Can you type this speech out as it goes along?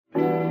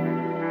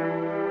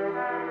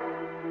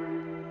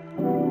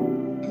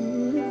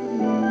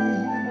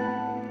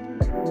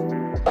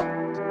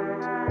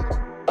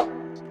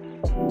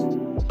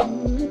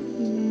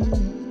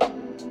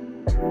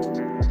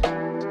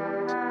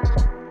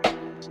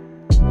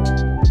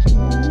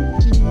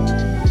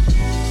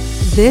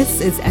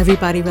This is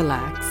Everybody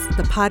Relax,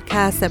 the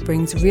podcast that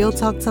brings real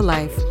talk to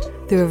life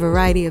through a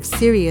variety of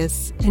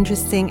serious,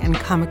 interesting, and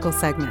comical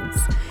segments.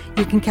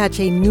 You can catch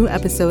a new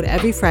episode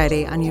every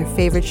Friday on your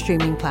favorite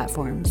streaming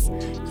platforms.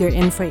 You're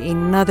in for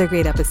another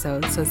great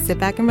episode, so sit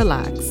back and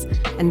relax.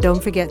 And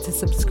don't forget to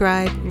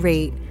subscribe,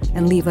 rate,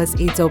 and leave us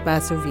a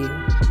dope-ass review.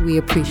 We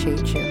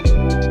appreciate you.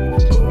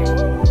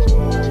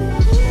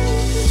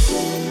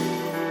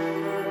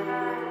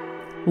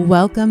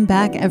 Welcome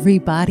back,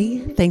 everybody.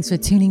 Thanks for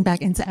tuning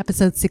back into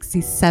episode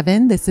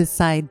 67. This is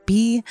Side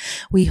B.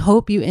 We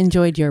hope you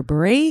enjoyed your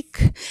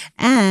break,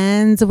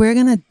 and we're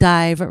going to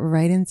dive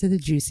right into the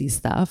juicy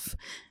stuff.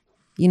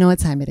 You know what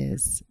time it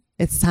is.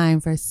 It's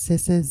time for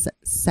Sis's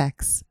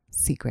Sex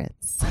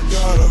Secrets.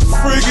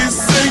 Everybody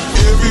sing,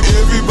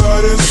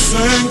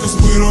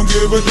 'cause we don't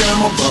give a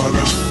damn about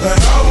it.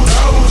 And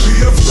I will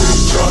be a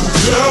freak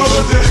until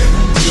the day.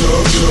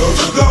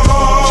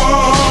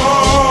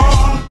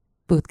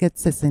 Booth, get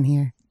Sis in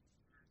here.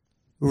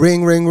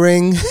 Ring, ring,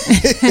 ring.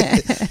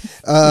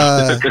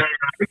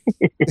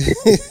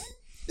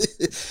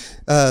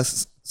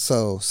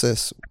 So,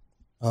 Sis,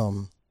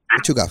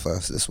 what you got for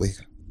us this week?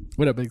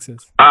 What up, big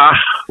sis?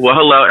 Well,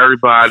 hello,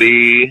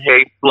 everybody.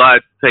 Hey,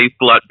 sluts. Hey,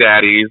 slut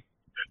daddies.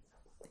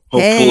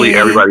 Hopefully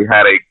everybody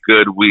had a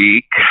good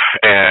week,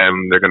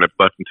 and they're going to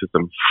bust into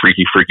some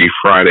freaky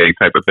Friday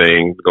type of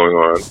things going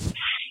on.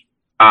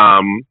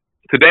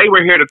 Today,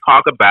 we're here to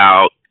talk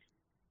about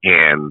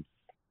hands.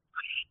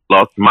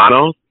 Los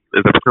manos,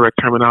 is that the correct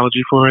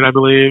terminology for it, I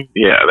believe?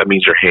 Yeah, that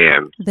means your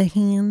hands. The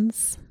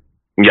hands.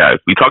 Yes,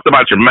 we talked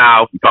about your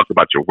mouth, we talked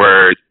about your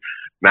words.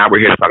 Now we're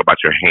here to talk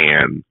about your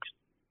hands.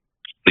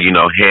 So, you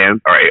know, hands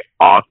are a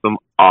awesome,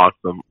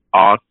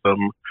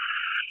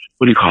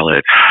 what do you call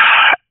it?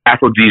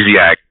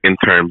 Aphrodisiac in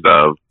terms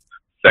of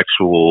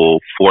sexual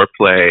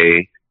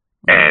foreplay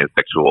and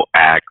sexual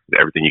acts,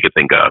 everything you can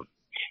think of.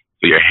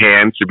 So your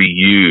hands should be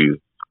used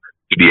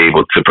to be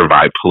able to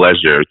provide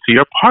pleasure to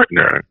your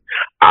partner,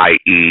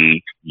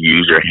 i.e.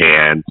 use your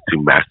hands to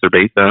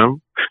masturbate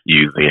them,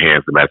 use your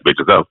hands to masturbate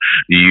yourself,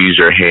 use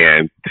your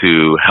hands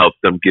to help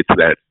them get to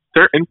that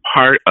certain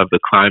part of the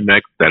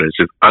climax that is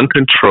just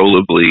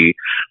uncontrollably,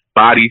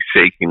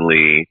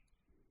 body-shakingly,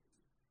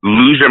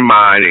 lose your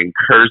mind and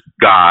curse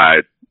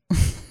God.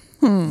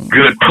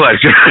 Good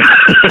pleasure.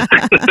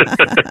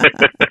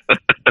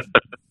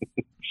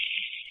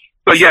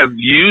 So yes,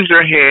 use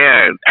your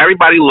hands.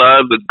 Everybody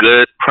loves a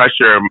good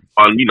pressure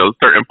on,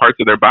 certain parts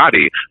of their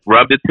body.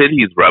 Rub the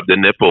titties, rub the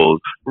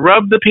nipples,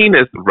 rub the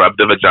penis, rub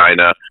the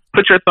vagina.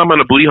 Put your thumb on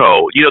the booty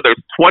hole.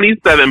 There's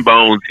 27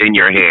 bones in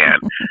your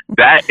hand.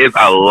 That is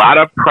a lot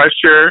of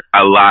pressure,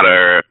 a lot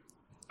of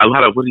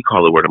what do you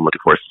call the word I'm looking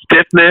for?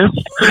 Stiffness.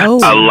 Oh.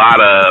 A lot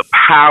of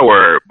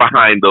power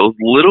behind those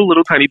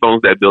little tiny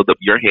bones that build up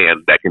your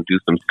hand that can do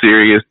some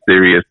serious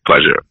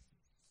pleasure.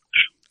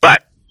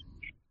 But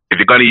if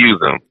you're going to use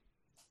them,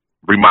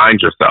 remind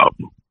yourself,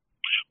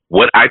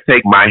 would I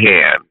take my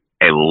hand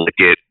and lick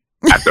it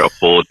after a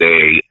full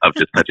day of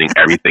just touching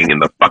everything in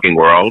the fucking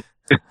world?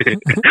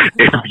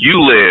 If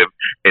you live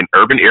in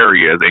urban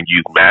areas and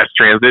use mass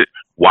transit,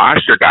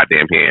 wash your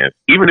goddamn hands.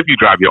 Even if you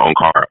drive your own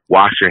car,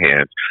 wash your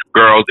hands.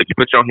 Girls, if you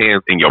put your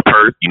hands in your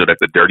purse, that's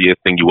the dirtiest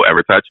thing you will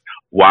ever touch.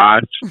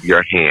 Wash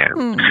your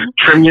hands.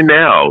 Trim your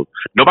nails.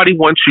 Nobody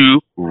wants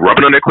you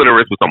rubbing on their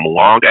clitoris with some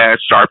long-ass,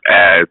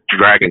 sharp-ass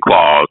dragon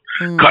claws,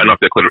 cutting off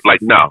their clitoris.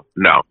 Like, no.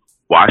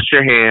 Wash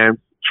your hands.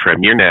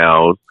 Trim your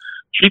nails.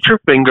 Treat your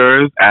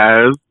fingers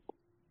as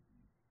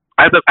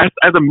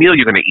a meal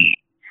you're going to eat.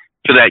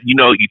 So that, you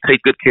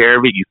take good care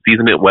of it, you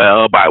season it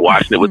well by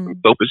washing it with some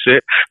soap and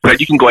shit, so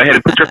that you can go ahead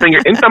and put your finger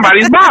in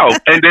somebody's mouth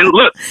and then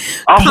look,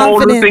 a whole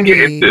new thing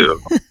you're into.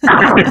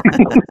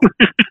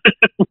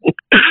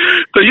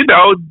 So,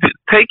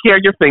 take care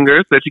of your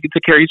fingers so that you can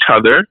take care of each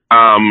other.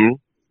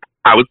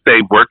 I would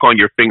say work on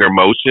your finger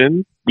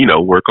motion,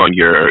 work on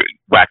your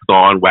wax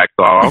on, wax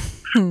off.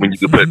 When you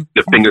can put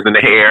the fingers in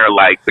the hair,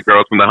 like the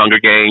girls from the Hunger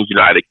Games,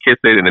 how they kiss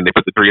it and then they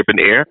put the three up in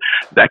the air.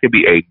 That could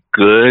be a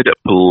good,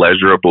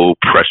 pleasurable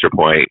pressure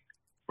point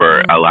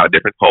for a lot of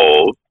different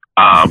holes.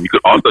 You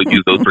could also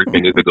use those three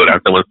fingers to go down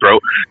someone's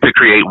throat to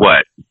create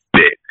what?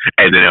 Spit.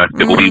 And then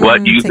it will be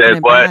what? Used as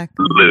what?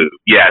 Lube.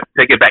 Yes,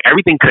 take it back.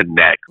 Everything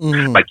connects.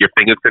 Like your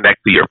fingers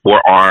connect to your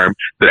forearm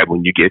so that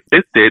when you get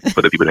fisted,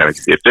 for the people that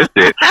get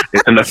fisted,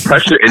 there's enough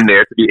pressure in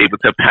there to be able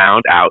to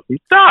pound out some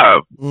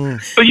stuff.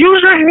 So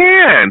use your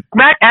hands.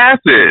 Smack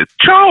asses.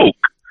 Choke.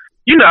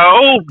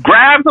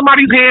 Grab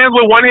somebody's hands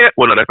with one hand.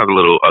 Well, no, that sounds a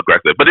little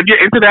aggressive. But if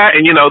you're into that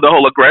and, the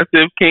whole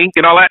aggressive kink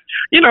and all that,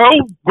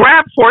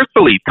 grab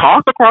forcefully.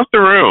 Toss across the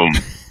room.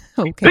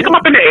 Okay. Pick them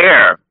up in the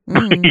air.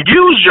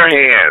 Use your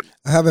hands.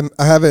 I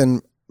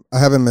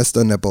haven't missed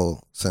a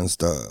nipple since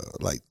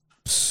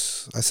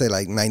I say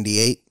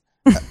 98.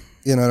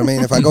 You know what I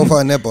mean? If I go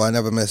for a nipple, I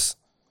never miss.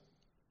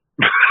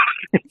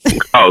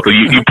 Oh, so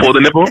you pull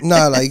the nipple? No,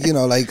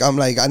 I'm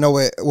I know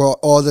where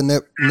all the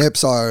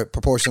nips are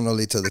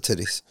proportionally to the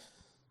titties.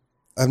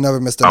 I've never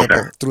missed a Okay.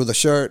 nipple through the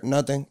shirt.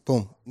 Nothing.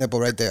 Boom. Nipple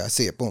right there. I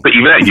see it. Boom. But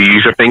even that, you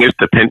use your fingers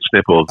to pinch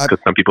nipples because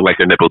some people like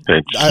their nipples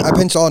pinched. I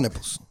pinch all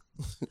nipples.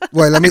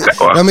 Wait, let me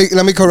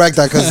correct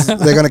that because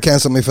they're gonna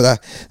cancel me for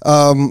that.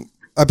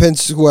 I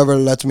pinch whoever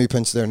lets me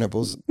pinch their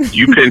nipples.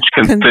 You pinch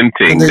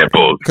consenting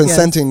nipples.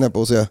 Consenting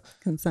nipples, yeah.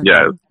 Consent.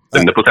 Yes,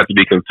 the nipples have to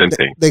be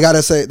consenting. They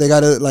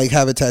gotta like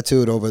have it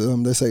tattooed over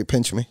them. They say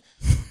pinch me.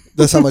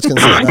 That's how much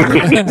consent I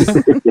need.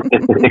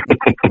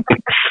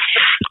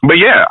 But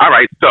yeah, all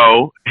right.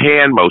 So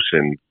hand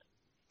motions.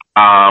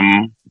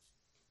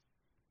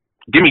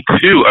 Give me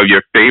 2 of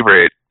your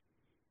favorite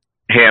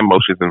hand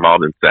motions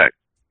involved in sex.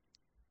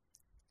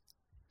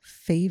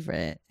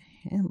 Favorite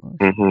hand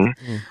motion.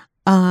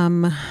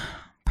 Mm-hmm.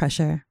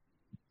 Pressure.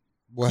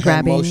 What hand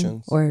Grabbing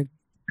motions? or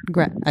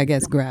I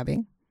guess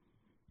grabbing.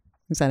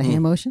 Is that a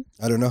hand motion?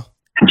 I don't know.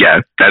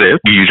 Yes, that is.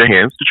 You use your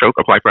hands to choke,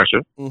 apply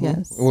pressure. Mhm.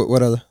 Yes.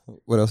 What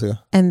else you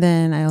got? And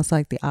then I also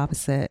like the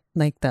opposite,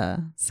 like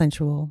the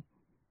sensual,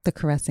 the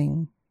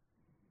caressing.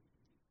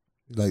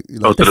 Like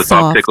Oh, so the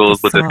soft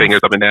tickles with the soft.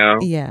 fingers up and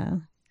down. Yeah.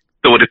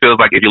 So what it feels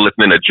like if you're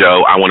listening to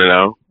Joe, I want to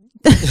know.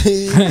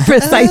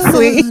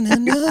 Precisely.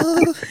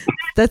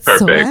 That's so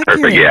Perfect, accurate.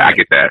 perfect. Yeah, I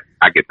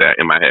get that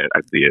in my head.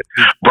 I see it.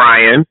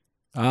 Brian.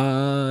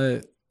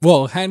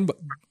 Well, hand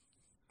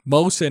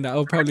motion, I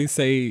would probably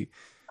say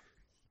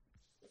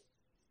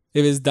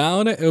if it's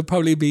down, it would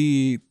probably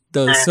be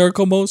the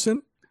circle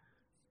motion.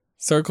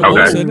 Circle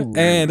Okay. motion.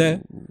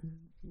 And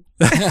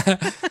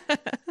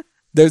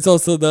there's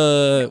also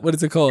the, what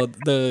is it called?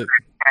 The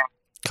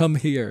come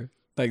here.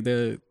 Like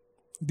the,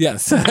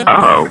 yes.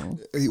 Oh,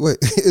 Wait,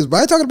 is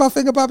Brian talking about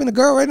finger popping a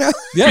girl right now?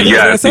 Yeah, that's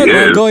Yes, what I said he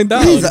when I'm is. going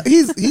down.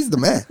 He's the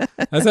man.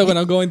 I said when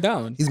I'm going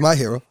down. He's my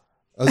hero.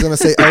 I was gonna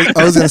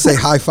say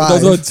high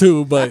five. Those are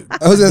 2, but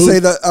I was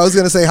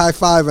gonna say high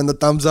five and the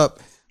thumbs up.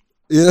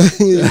 You know?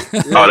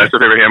 oh, that's your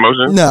favorite hand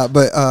motion? Nah,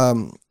 but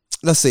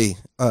let's see.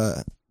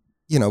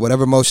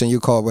 Whatever motion you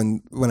call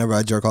whenever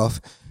I jerk off,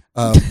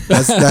 that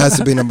has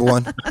to be number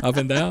 1. up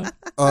and down.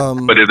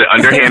 But is it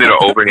underhanded or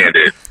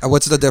overhanded?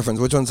 What's the difference?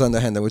 Which one's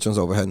underhanded? Which one's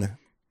overhanded?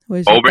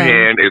 Where's your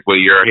Overhand is where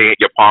your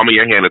palm of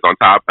your hand is on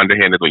top.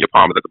 Underhand is when your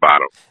palm is at the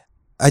bottom.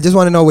 I just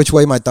want to know which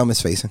way my thumb is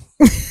facing.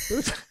 Your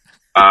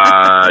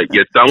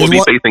thumb will Is be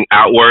what- facing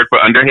outward for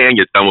underhand.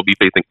 Your thumb will be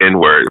facing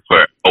inward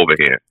for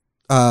overhand.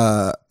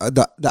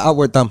 The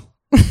outward thumb.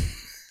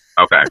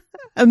 Okay.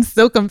 I'm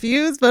so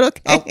confused, but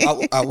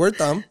okay. Outward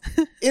thumb,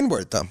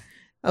 inward thumb.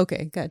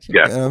 Okay, gotcha.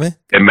 Yeah. You know what I mean?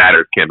 It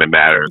matters, Kim. It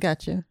matters.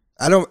 Gotcha.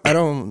 I don't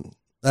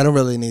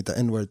really need the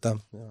inward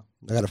thumb. Yeah.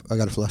 I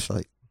got a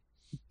flashlight.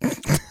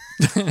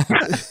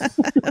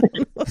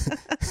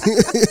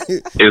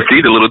 And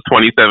see the little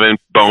 27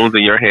 bones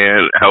in your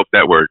hand help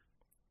that work.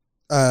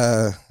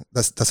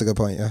 That's a good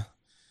point. Yeah.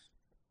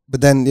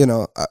 But then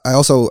I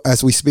also,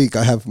 as we speak,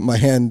 I have my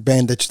hand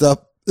bandaged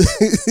up.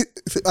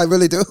 I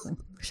really do.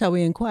 Shall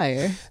we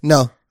inquire?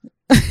 No.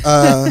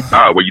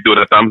 Were you doing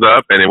a thumbs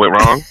up and it went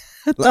wrong?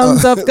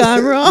 Thumbs up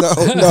gone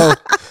wrong.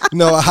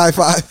 No, a high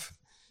five.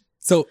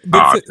 So,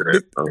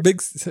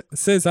 Big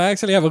Sis, I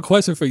actually have a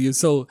question for you.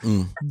 So,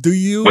 do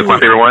you... What's my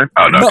favorite one?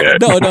 Oh,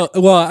 no. No.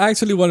 Well, I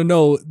actually want to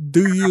know,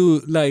 do you,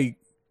 like,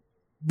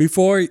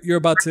 before you're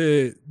about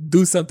to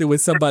do something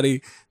with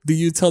somebody, do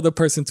you tell the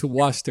person to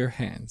wash their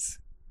hands?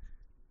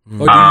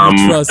 Or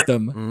do you trust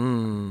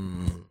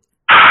them?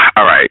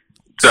 All right.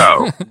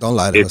 So, Don't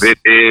lie to if us. it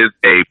is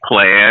a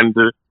planned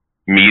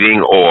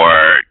meeting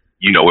or,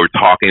 we're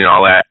talking and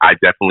all that, I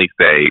definitely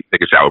say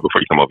take a shower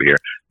before you come over here.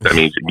 That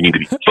means you need to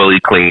be fully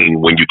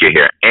clean when you get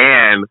here.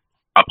 And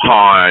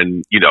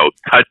upon,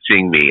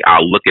 touching me,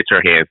 I'll look at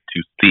your hands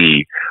to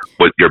see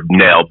what your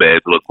nail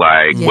beds look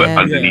like, what Yeah.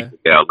 underneath the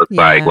nail looks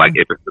Yeah. like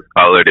if it's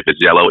discolored, if it's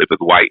yellow, if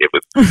it's white, if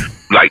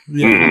it's like,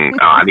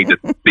 I need to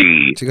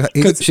see.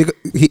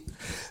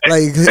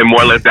 And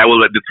more or less that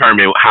will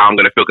determine how I'm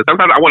going to feel. Because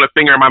sometimes I want a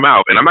finger in my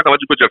mouth, and I'm not going to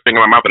let you put your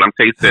finger in my mouth and I'm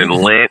tasting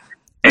lint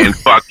and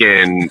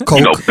fucking,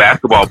 Coke.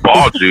 basketball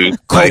ball juice.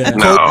 Like,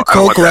 no, I don't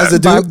Coke want that.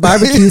 residue.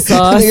 Barbecue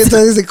sauce. Nigga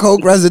says it's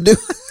Coke residue.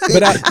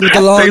 But with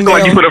the long Tastes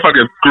like you nail. put a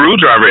fucking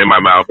screwdriver in my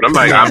mouth, and I'm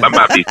like, I'm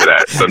not beat to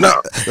that. So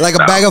no. Like a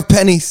No. bag of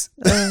pennies.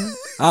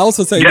 I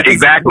also say... Yeah,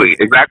 exactly.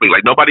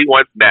 Like nobody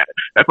wants that.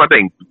 That's my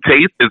thing.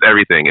 Taste is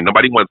everything, and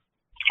nobody wants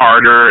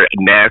harder,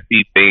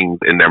 nasty things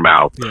in their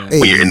mouth Yeah.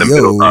 when you're in the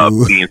middle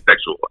of being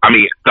sexual. I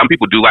mean, some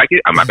people do like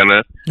it. I'm not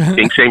gonna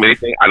kink shame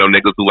anything. I know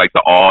niggas who like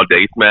the all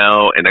day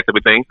smell and that type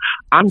of thing.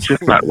 I'm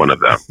just not one of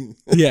them.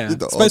 Yeah,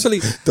 The all- especially...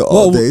 the Well,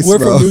 all-day we're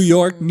smell. from New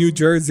York, New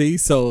Jersey,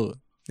 so...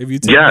 If you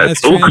take Yes.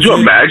 mass Oh, could you transit-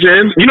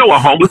 imagine? You know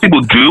what homeless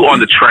people do on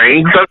the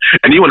train and stuff?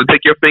 And you want to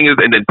take your fingers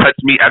and then touch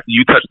me after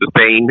you touch the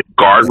same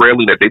guard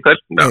railing that they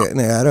touched? No.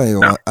 Yeah,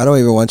 I don't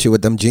even want you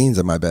with them jeans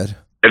in my bed.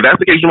 If that's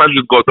the case, you might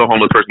just go to a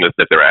homeless person and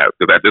sniff their ass.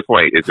 Because at this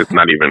point, it's just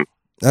not even.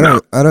 I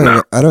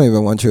don't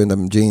even want you in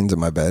them jeans in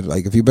my bed.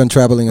 Like if you've been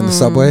traveling in the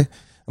subway,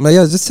 I'm like,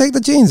 just take the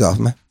jeans off,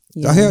 man.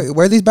 Yeah. Here,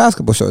 wear these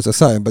basketball shorts or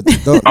something, but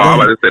don't. Oh, I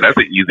was about to say that's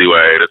an easy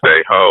way to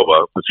say, "Oh,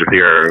 well, since you're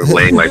here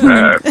laying like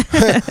that,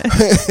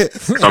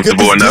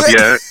 comfortable enough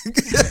yet?"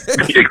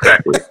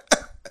 Exactly.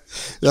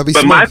 That'd be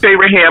But smooth. my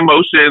favorite hand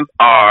motions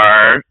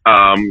are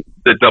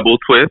the double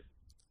twist.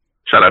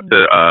 Shout out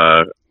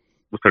to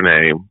what's her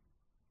name?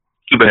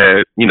 Cuba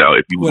Head. You know,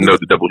 if you What is know it?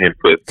 the double hand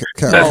twist. Ca-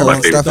 That's Carol my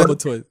favorite. Stefan? Double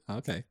twist.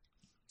 Okay.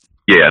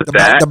 Yeah, The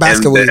that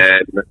basket and weave.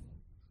 then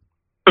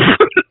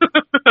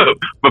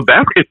but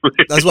basket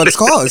weave. That's what it's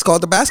called. It's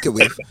called the basket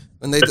weave.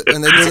 When they do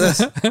this,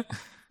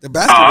 the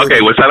basket Oh, weave.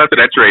 okay. Well, shout out to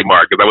that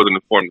trademark because I wasn't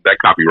informed of that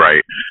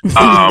copyright.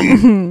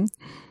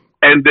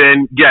 And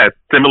then, yes,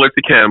 similar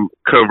to Kim,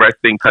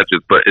 caressing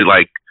touches, but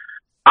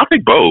I'll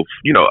take both.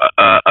 You know,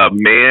 a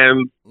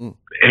man's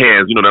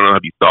hands, you know, they don't have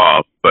to be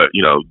soft, but,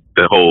 you know,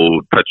 the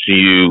whole touching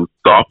you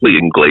softly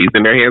and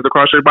glazing their hands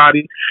across your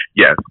body,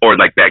 yes. Or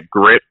like that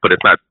grip, but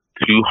it's not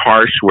too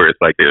harsh where it's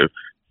like they're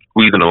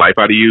squeezing the life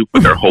out of you,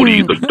 but they're holding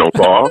you so you don't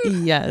fall.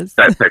 Yes.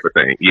 That type of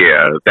thing.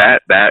 Yeah,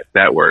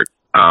 that works.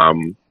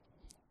 And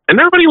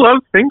everybody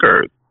loves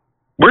fingers.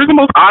 Where's the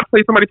most odd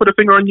place somebody put a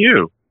finger on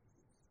you?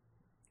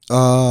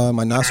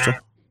 My nostril.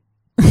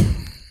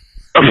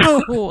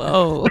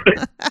 Whoa.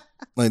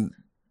 Like,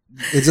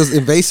 it's just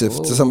invasive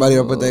to somebody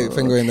to put their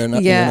finger in their in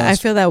Yeah, their I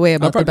nostril. feel that way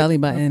about the probably- belly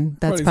button.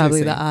 That's probably probably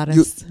say the same.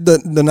 oddest.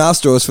 The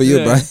nostril is for you,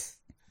 Yeah. Brian.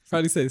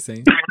 Probably say the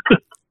same.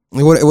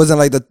 It wasn't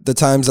like the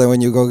times that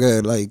when you go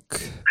get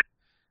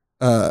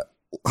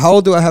how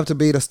old do I have to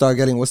be to start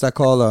getting what's that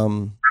called?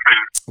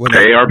 When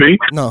they, AARP?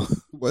 no,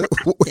 when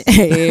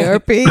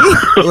AARP.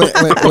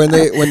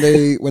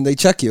 when they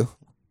check you,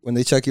 when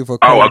they check you for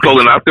Oh, a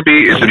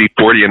colonoscopy, it should be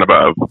 40 and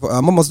above.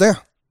 I'm almost there.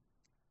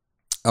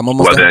 Well,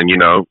 there. then, you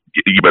know,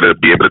 you better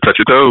be able to touch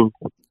your toes.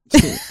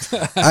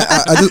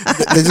 I just,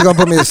 they're just gonna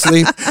put me to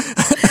sleep.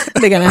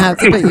 They're gonna have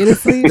to put you to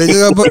sleep. They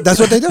just gonna that's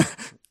what they do.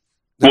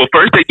 Well,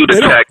 first they do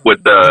the check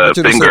with the put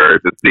you to finger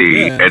to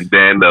see, Yeah. and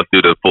then they'll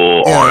do the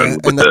full on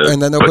with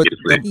and then they'll put put you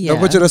to sleep. they'll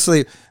put you to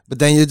sleep. But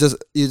then you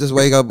just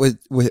wake up with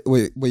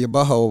your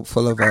butthole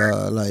full of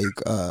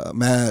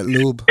mad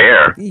lube.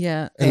 Air.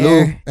 Yeah. And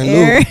air. lube. And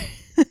air.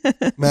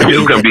 Mad It's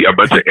lube. going to be a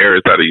bunch of air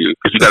inside of you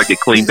because you got to get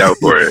cleaned out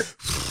for it.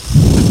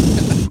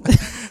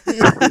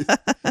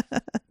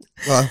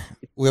 Well,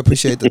 we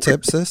appreciate the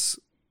tip, sis.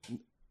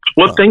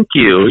 Well, thank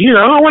you. You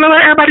know, I want to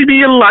let everybody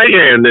be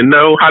enlightened and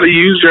know how to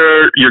use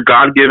your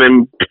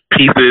God-given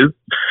pieces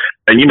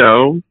and, you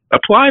know,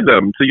 apply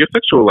them to your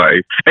sexual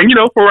life. And, you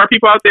know, for our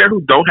people out there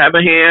who don't have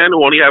a hand,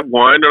 who only have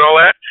one and all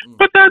that,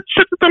 put that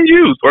shit to some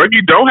use. Or if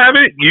you don't have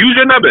it, use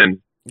your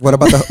nubbin. What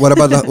about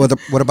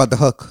the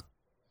hook?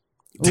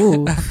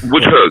 Ooh.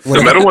 Which hook?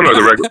 The metal one or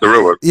the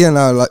real one? Yeah,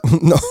 no, like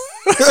no.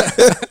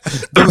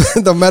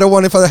 the metal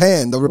one for the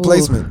hand, the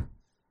replacement.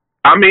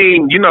 I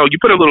mean, you know, you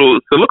put a little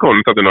silicone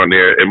or something on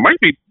there, it might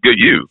be good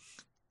use.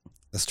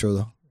 That's true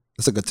though.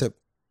 That's a good tip.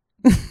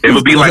 It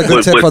would be That's a like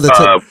good tip for the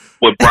tip.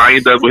 what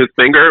Brian does with his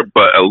finger,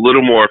 but a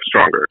little more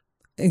stronger.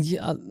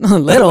 Yeah, a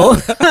little.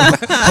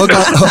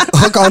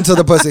 Hook onto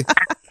the pussy.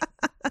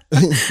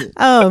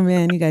 Oh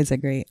man, you guys are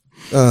great.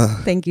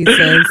 Thank you,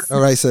 sis.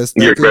 All right, sis.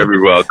 You're Thank you. very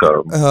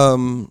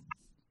welcome.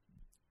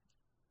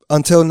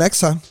 Until next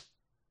time.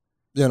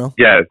 You know.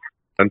 Yes.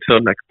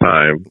 Until next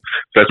time.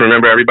 Just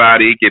remember,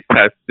 everybody, get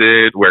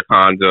tested, wear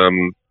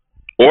condoms,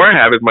 or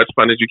have as much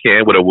fun as you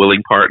can with a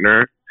willing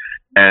partner,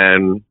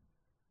 and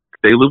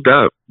stay lubed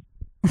up.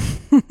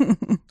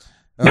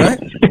 All right.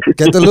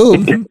 Get the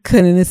lube.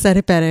 Couldn't have said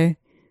it better.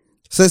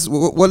 Sis,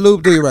 what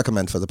lube do you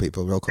recommend for the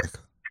people, real quick?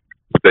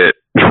 Spit.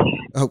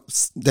 Oh,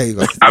 there you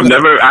go. I'm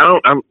not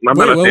a What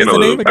fan was of the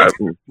name lube.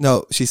 again?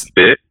 No, she's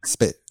Spit.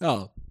 spit.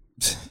 Oh.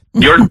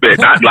 Your spit,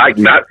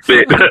 not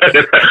spit.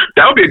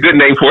 That would be a good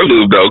name for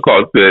lube, though,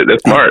 called spit.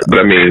 That's smart. But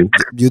I mean,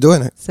 You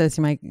doing it? Sis,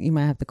 you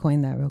might have to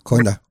coin that real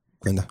quick.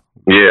 Coin that.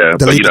 yeah.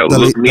 But, you know,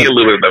 Delete- me and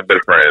lube are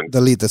better friends.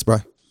 Delete this, bro.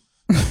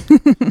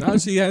 No,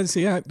 she had.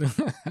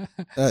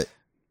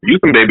 Use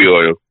some baby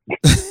oil.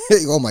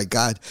 Oh my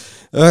God.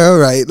 All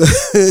right.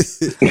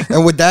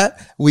 And with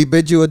that, we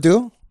bid you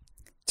adieu.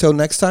 Till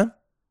next time.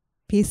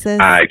 Peace, sis.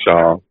 All right,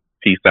 y'all.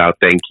 Peace out.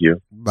 Thank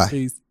you. Bye.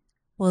 Peace.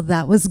 Well,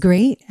 that was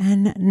great.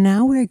 And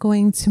now we're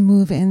going to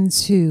move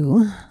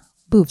into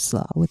Booth's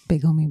Law with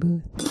Big Homie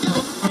Booth.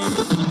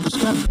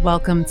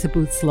 Welcome to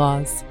Booth's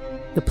Laws,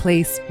 the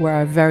place where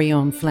our very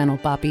own Flannel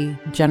Papi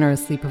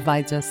generously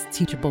provides us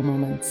teachable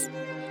moments.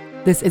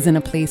 This isn't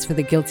a place for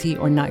the guilty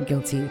or not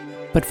guilty,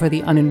 but for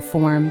the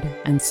uninformed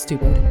and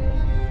stupid.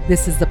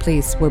 This is the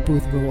place where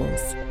Booth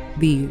rules.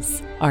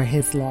 These are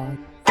his laws.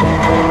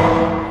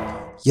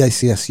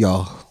 Yes,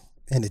 y'all.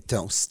 And it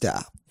don't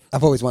stop.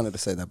 I've always wanted to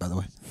say that, by the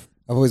way.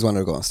 I've always wanted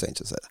to go on stage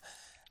and say that.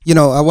 You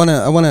know, I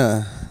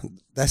wanna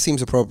that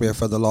seems appropriate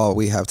for the law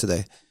we have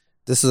today.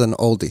 This is an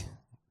oldie,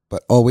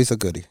 but always a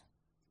goodie.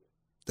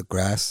 The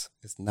grass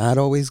is not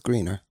always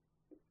greener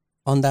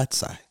on that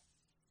side.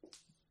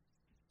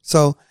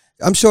 So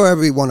I'm sure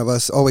every one of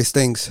us always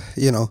thinks,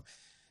 you know,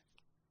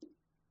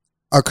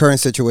 our current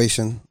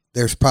situation,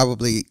 there's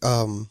probably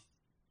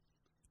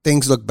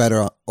things look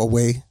better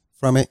away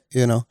from it,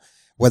 you know,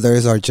 whether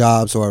it's our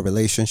jobs or our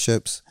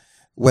relationships,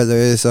 whether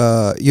it's,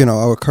 you know,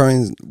 our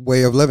current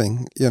way of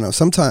living. You know,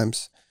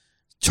 sometimes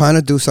trying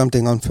to do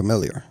something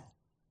unfamiliar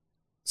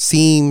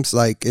seems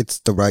like it's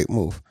the right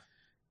move.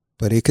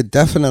 but it could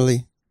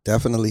definitely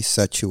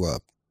set you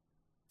up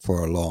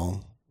for a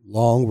long,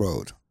 long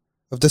road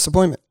of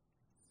disappointment.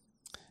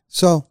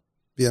 So,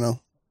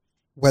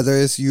 whether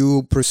it's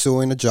you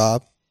pursuing a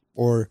job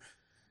or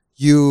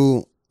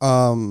you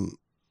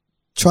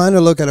trying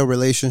to look at a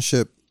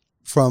relationship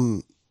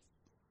from,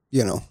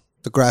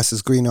 the grass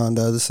is greener on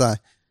the other side.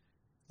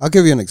 I'll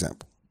give you an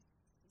example.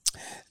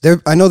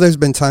 I know there's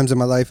been times in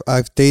my life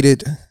I've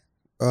dated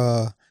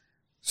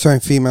certain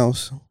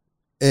females,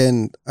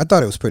 and I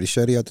thought it was pretty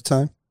shitty at the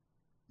time.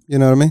 You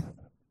know what I mean?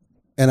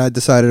 And I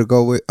decided to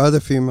go with other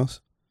females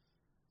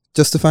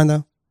just to find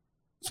out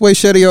it's way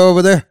shittier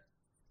over there.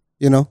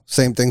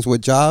 Same things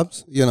with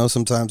jobs.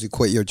 Sometimes you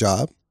quit your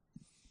job,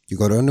 you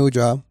go to a new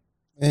job,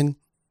 and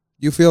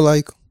you feel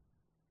like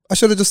I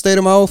should have just stayed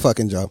in my old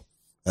fucking job.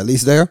 At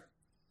least there,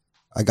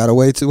 I got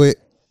away to it,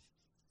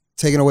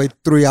 taking away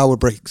 3-hour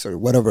breaks or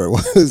whatever it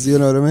was. You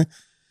know what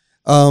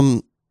I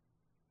mean?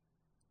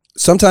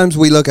 Sometimes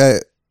we look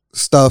at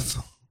stuff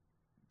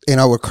in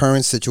our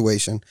current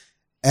situation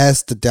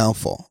as the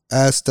downfall,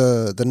 as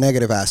the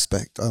negative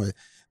aspect of it.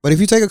 But if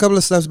you take a couple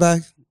of steps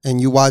back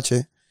and you watch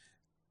it,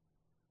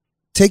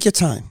 take your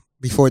time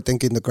before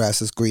thinking the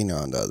grass is greener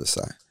on the other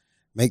side.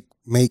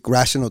 Make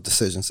rational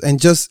decisions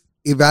and just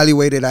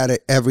evaluate it at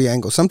every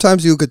angle.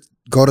 Sometimes you could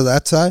go to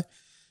that side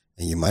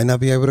and you might not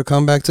be able to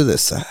come back to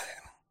this side.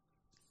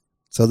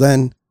 So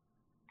then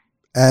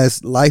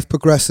as life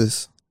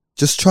progresses,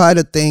 just try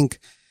to think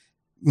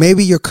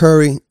maybe your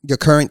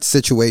current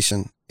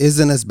situation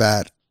isn't as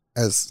bad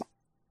as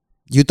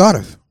you thought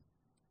of.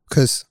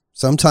 Because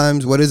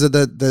sometimes, what is it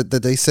that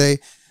they say?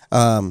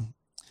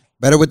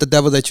 Better with the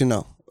devil that you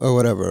know, or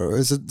whatever.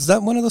 Is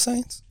that one of the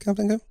sayings,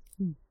 Captain Kim?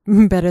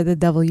 Better the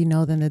devil you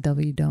know than the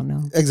devil you don't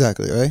know.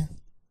 Exactly, right?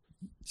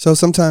 So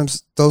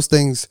sometimes those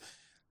things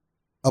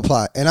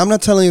apply. And I'm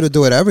not telling you to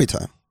do it every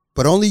time,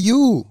 but only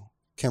you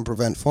can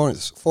prevent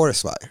forest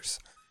fires.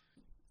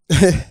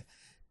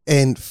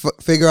 And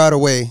figure out a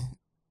way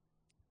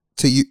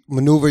to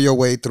maneuver your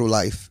way through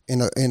life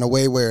in a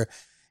way where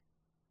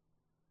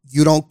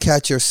you don't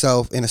catch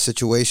yourself in a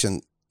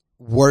situation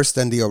worse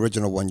than the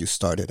original one you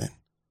started in.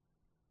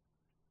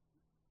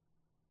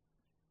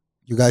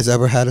 You guys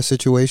ever had a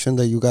situation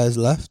that you guys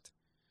left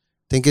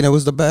thinking it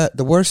was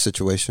the worst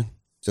situation,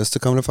 just to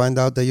come to find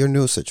out that your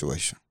new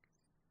situation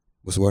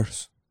was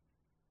worse?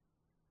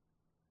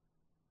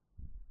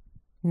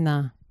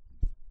 Nah.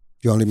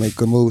 You only make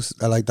good moves.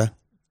 I like that.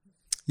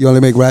 You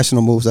only make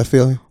rational moves. I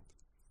feel you.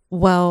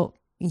 Well,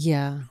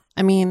 yeah.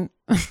 I mean,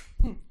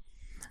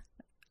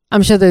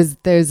 I'm sure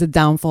there's a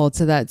downfall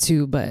to that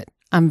too, but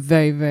I'm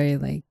very,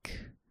 very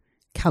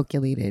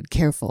calculated,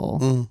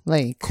 careful,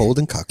 cold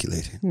and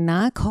calculated.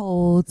 Not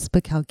cold,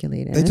 but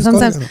calculated. And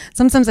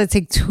sometimes I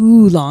take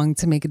too long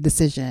to make a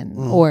decision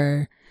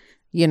or,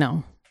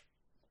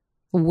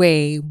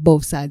 weigh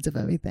both sides of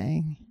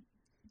everything.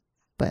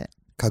 But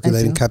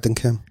calculating Captain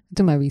Kim.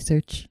 Do my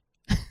research.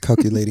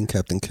 Calculating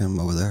Captain Kim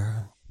over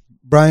there.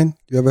 Brian,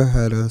 you ever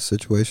had a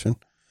situation?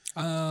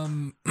 I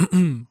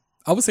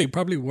would say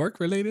probably work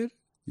related.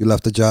 You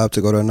left a job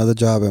to go to another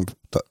job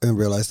and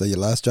realized that your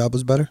last job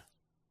was better?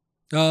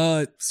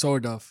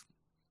 Sort of.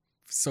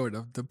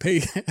 The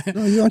pay.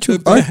 No,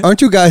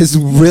 aren't you guys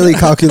really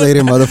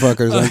calculating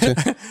motherfuckers, aren't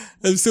you?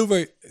 I'm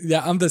super.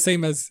 Yeah, I'm the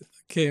same as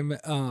Kim.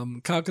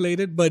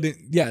 Calculated, but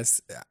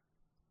yes,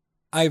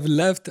 I've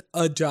left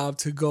a job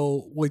to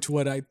go, which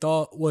what I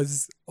thought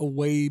was a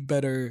way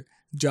better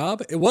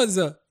job. It was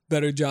a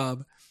better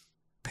job,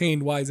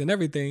 pain wise and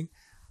everything.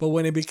 But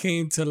when it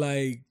became to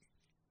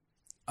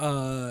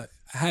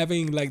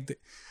having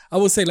I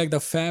would say the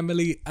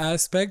family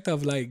aspect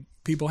of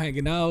people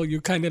hanging out,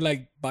 you're kind of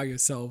by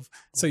yourself.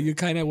 So you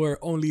kind of were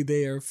only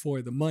there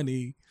for the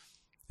money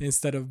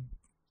instead of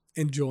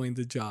enjoying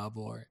the job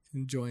or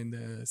enjoying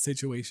the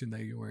situation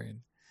that you were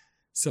in.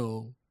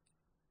 So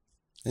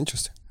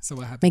interesting. So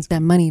what happened? Make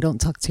that money. Don't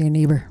talk to your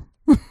neighbor.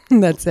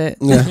 That's it.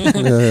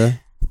 Yeah.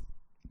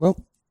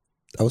 Well,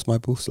 that was my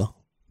boost law.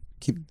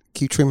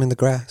 Keep trimming the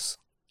grass,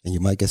 and you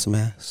might get some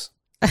ass.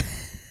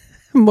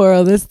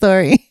 Moral of the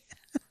story.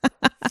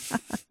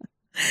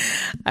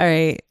 All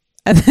right.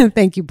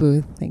 Thank you,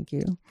 Booth. Thank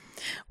you.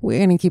 We're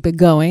going to keep it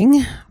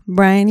going.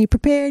 Brian, you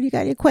prepared? You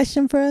got your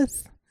question for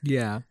us?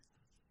 Yeah.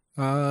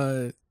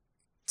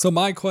 So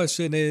my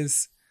question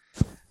is,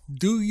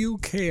 do you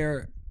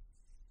care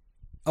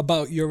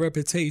about your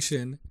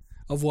reputation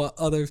of what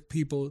other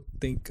people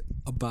think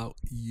about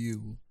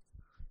you?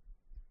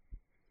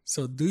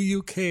 So do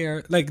you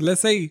care?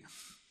 Let's say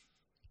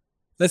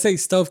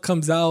stuff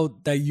comes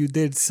out that you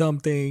did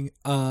something,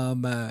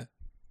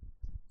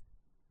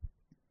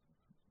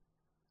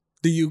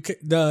 do you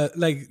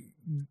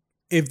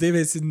if there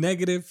is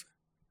negative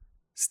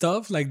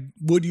stuff,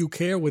 would you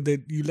care? Would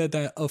you let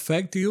that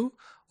affect you,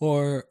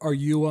 or are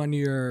you on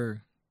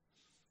your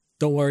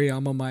don't worry,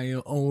 I'm on my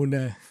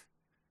own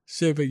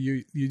shit, but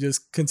you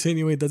just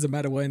continue? It doesn't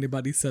matter what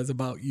anybody says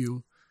about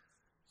you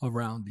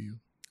around you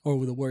or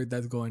with the word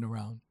that's going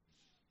around.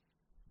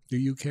 Do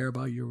you care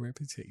about your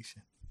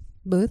reputation?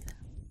 Booth?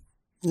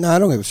 No, I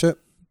don't give a shit.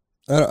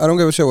 I don't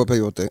give a shit what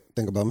people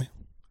think about me.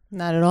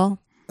 Not at all.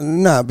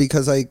 Nah,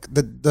 because like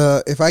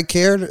the if I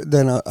cared,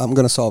 then I'm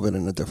gonna solve it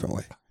in a different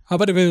way. How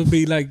about if it would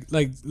be like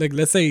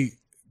let's say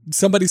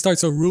somebody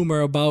starts a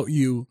rumor about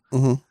you,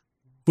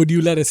 would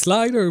you let it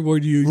slide or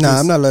would you? Nah,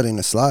 I'm not letting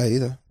it slide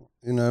either.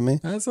 You know what I mean?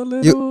 That's a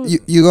little.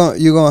 You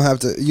gonna have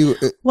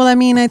to Well, I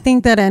mean, I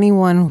think that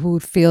anyone who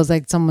feels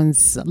like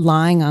someone's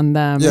lying on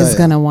them is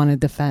gonna want to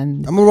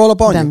defend I'm gonna roll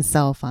up on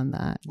themselves on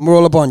that. I'm gonna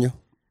roll up on you.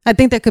 I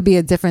think there could be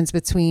a difference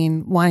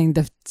between wanting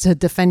to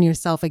defend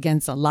yourself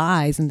against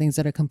lies and things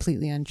that are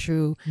completely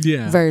untrue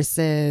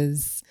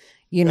versus,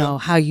 you know,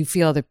 how you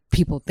feel that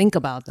people think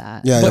about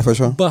that. Yeah, for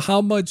sure. But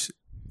how much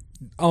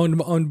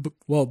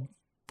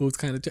both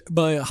kind of,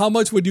 but how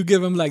much would you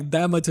give him like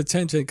that much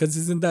attention? Because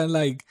isn't that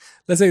like,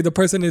 let's say the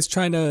person is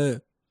trying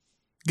to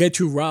get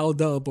you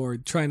riled up or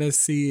trying to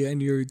see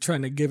and you're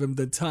trying to give him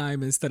the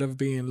time instead of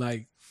being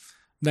like,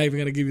 not even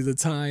going to give you the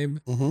time.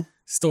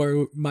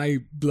 Story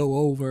might blow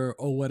over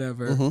or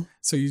whatever.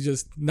 So you're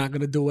just not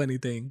going to do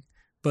anything.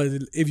 But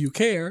if you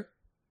care,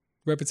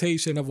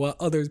 reputation of what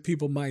other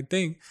people might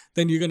think,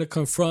 then you're going to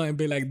confront and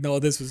be like, no,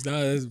 this was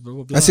not. This blah,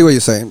 blah, blah. I see what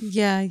you're saying.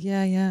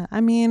 Yeah.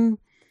 I mean,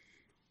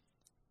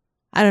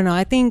 I don't know.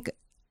 I think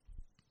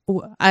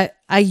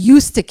I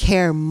used to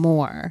care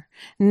more,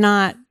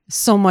 not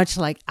so much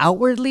like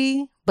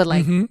outwardly, but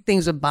like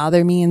things would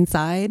bother me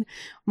inside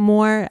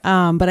more.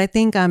 But I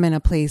think I'm in a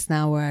place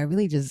now where I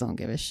really just don't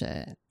give a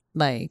shit.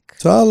 Like,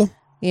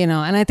 you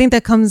know, and I think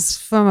that comes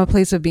from a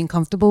place of being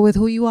comfortable with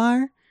who you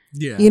are.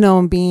 Yeah. You know,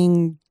 and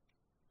being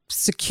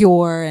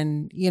secure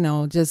and, you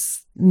know,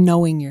 just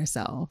knowing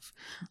yourself.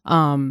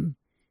 I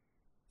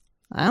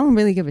don't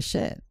really give a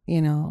shit.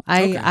 You know,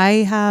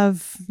 I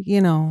have, you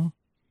know,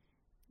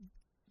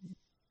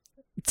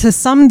 to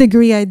some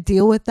degree I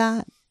deal with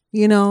that,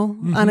 you know,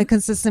 on a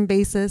consistent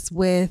basis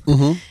with,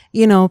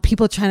 you know,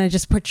 people trying to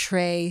just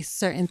portray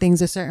certain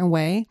things a certain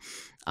way.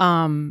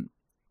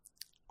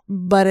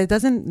 But it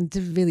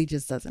really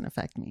just doesn't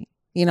affect me.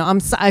 You know,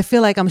 I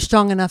feel like I'm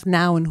strong enough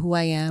now in who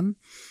I am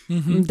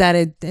that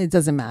it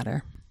doesn't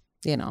matter,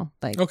 you know,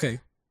 like.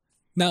 Okay.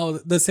 Now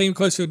the same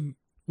question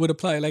would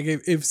apply. Like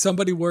if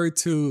somebody were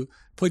to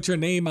put your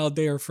name out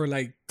there for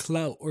like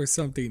clout or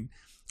something,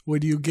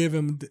 would you give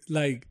him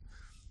like,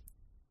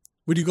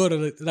 would you go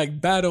to like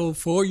battle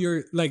for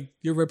your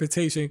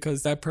reputation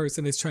because that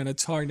person is trying to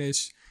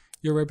tarnish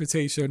your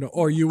reputation,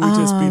 or you would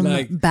just be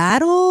like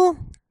battle?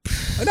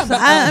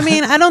 I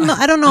mean, I don't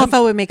know if I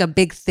would make a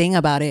big thing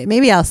about it.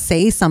 Maybe I'll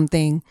say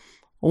something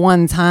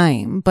one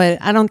time,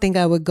 but I don't think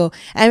I would go.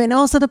 I mean, it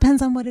also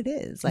depends on what it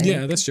is. Like,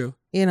 yeah, that's true.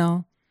 You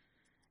know,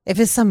 if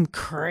it's some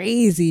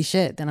crazy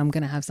shit, then I'm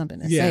going to have something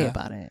to say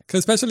about it. Because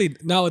especially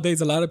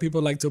nowadays, a lot of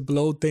people like to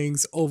blow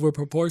things over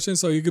proportion.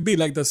 So you could be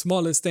like the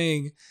smallest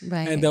thing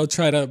and they'll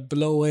try to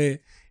blow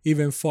it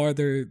even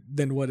farther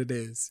than what it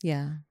is.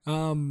 Yeah.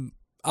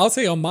 I'll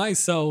say on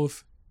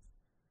myself,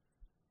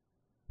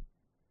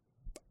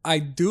 I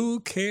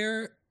do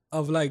care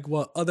of like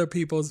what other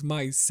people's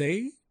might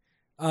say.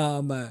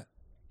 But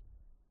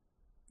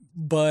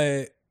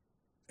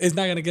it's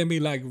not going to get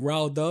me like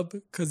riled up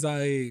because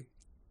I'm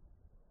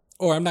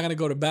not going to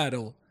go to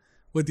battle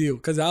with you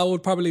because I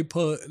would probably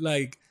put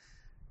like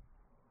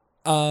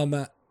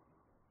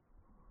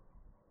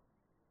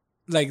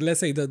let's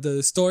say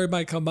the story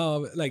might come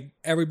out, like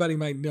everybody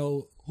might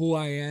know who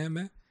I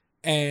am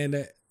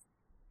and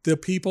the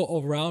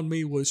people around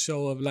me will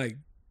show of like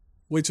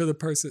which of the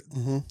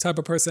person type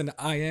of person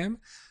I am.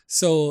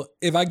 So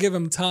if I give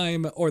them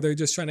time or they're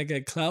just trying to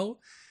get clout,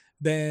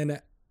 then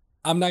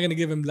I'm not going to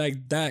give them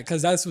like that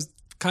because that's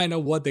kind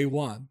of what they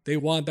want. They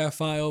want that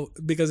file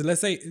because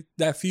let's say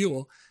that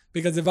fuel.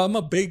 Because if I'm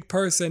a big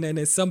person and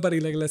it's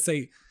somebody like, let's say,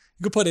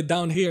 you could put it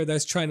down here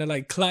that's trying to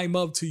like climb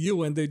up to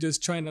you and they're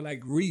just trying to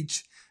like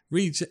reach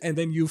and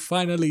then you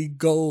finally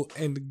go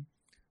and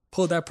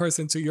pull that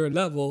person to your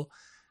level,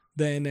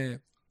 then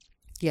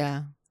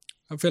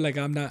I feel like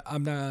I'm not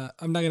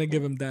gonna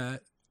give him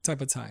that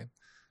type of time.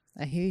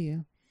 I hear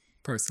you.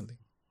 Personally.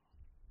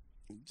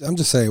 I'm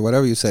just saying,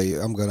 whatever you say,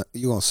 you're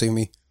gonna see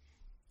me.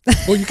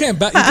 Well, you can't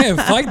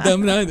fight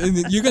them,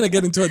 and you're gonna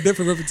get into a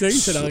different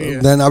reputation out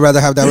here. Then I'd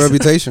rather have that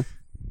reputation.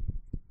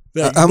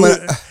 Like,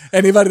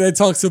 anybody that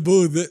talks to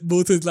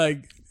Booth is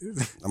like,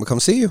 I'm gonna come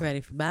see you.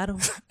 Ready for battle?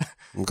 I'm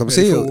gonna come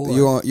see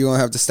you. You gonna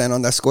have to stand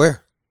on that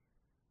square.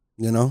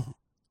 You know,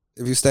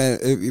 if you're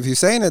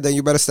saying it, then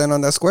you better stand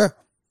on that square.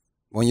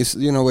 When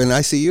when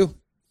I see you,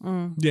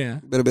 yeah,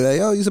 you better be like,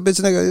 yo, you's a bitch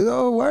nigga.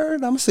 Oh, word,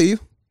 I'm gonna see you.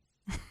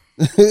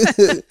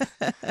 I'm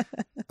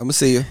gonna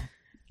see you.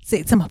 Say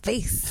it to my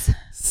face.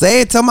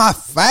 Say it to my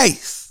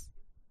face.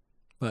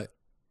 But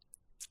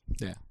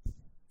yeah,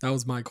 that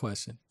was my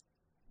question.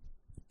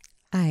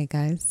 All right,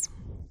 guys.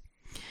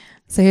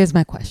 So here's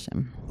my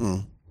question.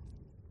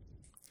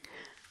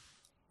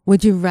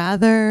 Would you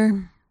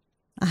rather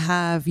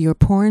have your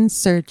porn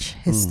search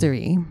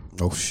history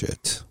oh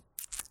shit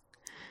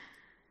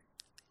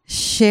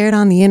shared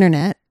on the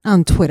internet,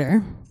 on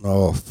Twitter?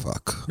 Oh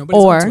fuck.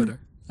 Nobody's on Twitter.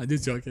 I'm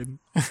just joking.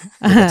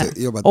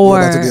 You're about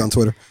to be on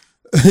Twitter.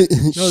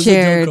 That was a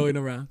Shared. joke going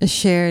around.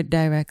 Share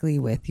directly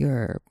with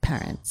your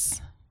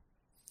parents.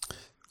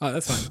 Oh,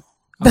 that's fine.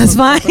 That's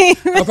fine.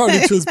 I'll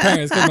probably choose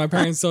parents because my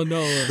parents don't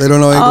know. They don't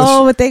know English.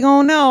 Oh, but they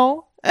gonna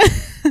know.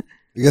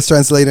 It gets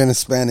translated into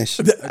Spanish.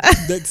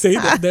 See,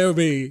 there will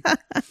be.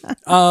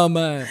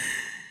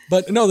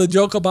 But no, the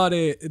joke about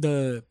it,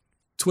 the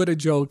Twitter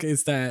joke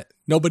is that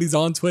nobody's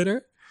on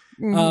Twitter.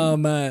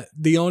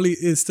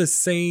 It's the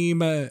same.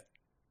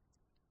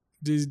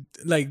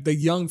 Like the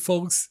young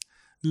folks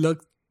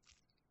look.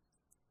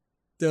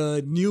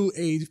 The new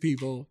age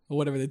people or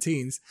whatever, the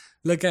teens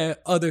look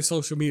at other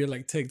social media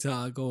like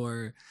TikTok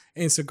or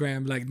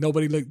Instagram. Like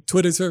nobody look.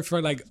 Twitter's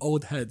for like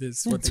old head.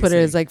 Is what Twitter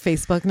they is say. like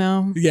Facebook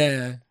now.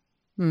 Yeah.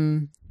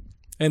 Mm.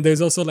 And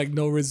there's also like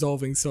no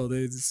resolving, so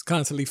there's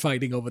constantly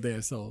fighting over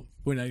there. So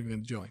we're not even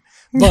gonna join.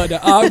 But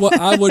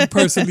I would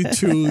personally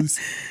choose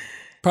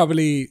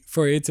probably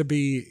for it to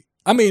be.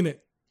 I mean,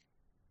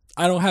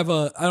 I don't have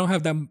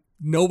that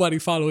nobody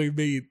following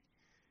me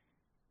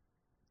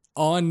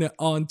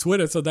on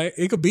Twitter, so that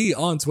it could be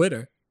on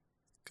Twitter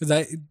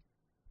because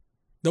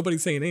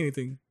nobody's saying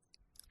anything.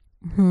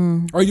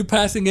 Are you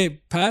passing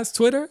it past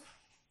Twitter?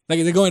 Like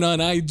is it going on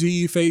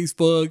IG,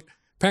 Facebook?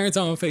 Parents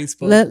are on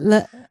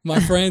Facebook. My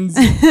friends.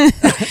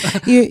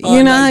 you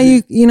know how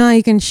you know how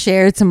you can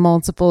share to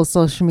multiple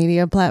social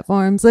media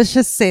platforms. Let's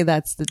just say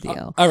that's the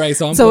deal. All right,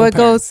 so I'm so going it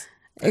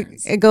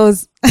parents. it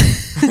goes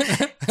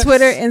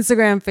Twitter,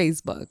 Instagram,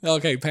 Facebook.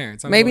 Okay,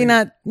 parents. Maybe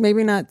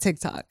not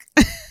TikTok.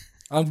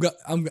 I'm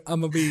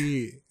gonna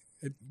be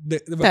the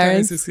Parents?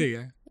 parents is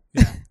here.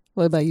 Yeah.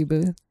 What about you,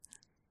 Boo?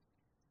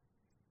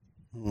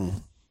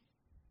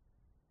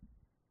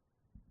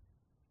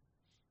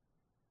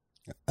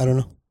 I don't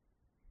know.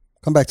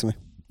 Come back to me.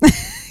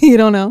 You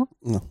don't know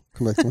No,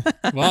 come back to me.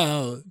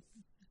 Wow.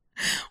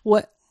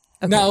 what?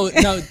 Okay. Now,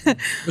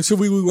 should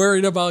we be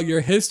worried about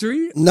your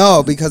history?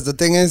 No, because the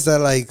thing is that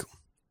like,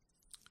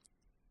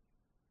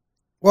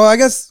 well, I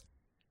guess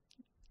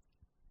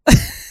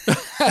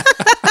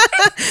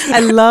I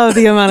love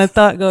the amount of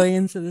thought going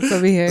into this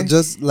over here.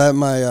 just let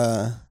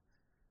my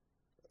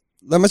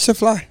shit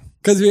fly.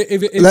 Because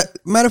if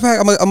Matter of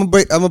fact, I'm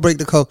gonna break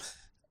the code.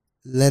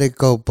 Let it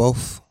go,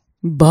 both.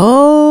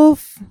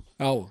 Both.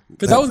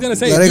 because I was gonna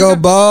say Let if it you go,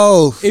 have-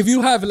 both. If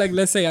you have like,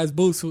 let's say, as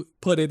Boots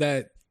put it,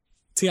 that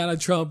Tiana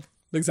Trump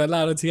looks a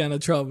lot of Tiana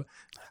Trump.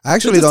 I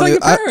actually just don't. tell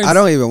Even, your parents. I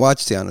don't even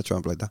watch Tiana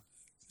Trump like that.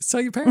 Just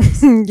tell your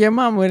parents. Your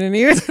mom wouldn't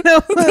even know.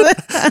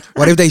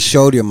 What if they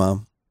showed your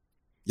mom,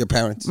 your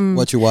parents,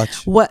 what you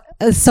watch? What?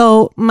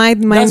 So my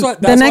That's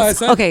what the I next.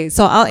 said. Okay,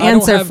 so I'll I don't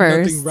answer have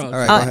first. nothing wrong. All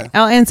right, go ahead.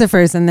 I'll answer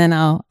first, and then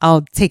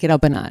I'll take it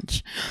up a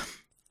notch.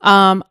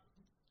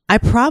 I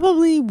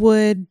probably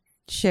would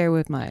share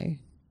with my.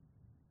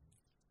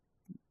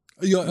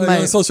 You're My-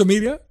 on social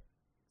media?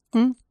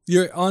 Hmm?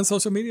 You're on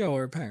social media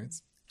or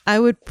parents? I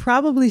would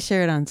probably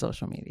share it on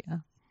social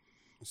media.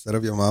 Instead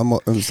of your mom,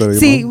 instead of your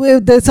See,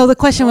 mom. so the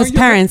question Or was your-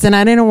 parents, and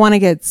I didn't want to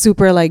get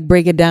super like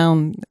break it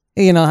down.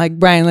 You know, like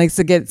Brian likes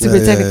to get super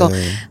Yeah, technical.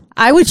 yeah.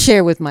 I would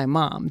share with my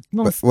mom.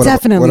 Most what about-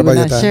 definitely what about would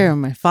your not dad? share with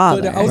my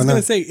father. But I was Why gonna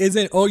not? say,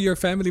 isn't all your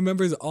family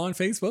members on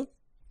Facebook?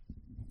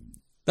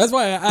 That's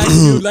why I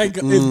asked you, like,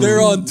 if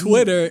they're on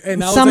Twitter,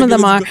 and I was some like, of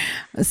them are, let's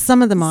go-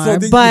 some of them are,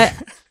 did but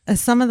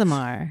some of them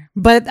are.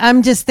 But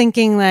I'm just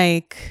thinking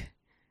like.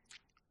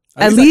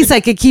 At I least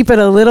I could keep it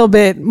a little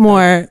bit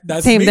more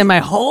That's tame me. than my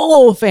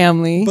whole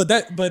family. But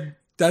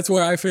that's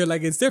where I feel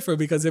like it's different,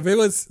 because if it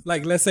was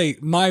like, let's say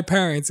my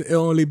parents,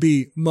 it'll only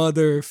be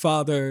mother,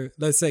 father,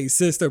 let's say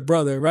sister,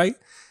 brother, right?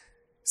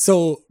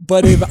 So,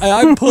 but if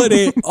I put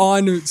it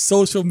on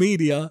social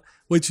media,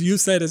 which you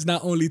said is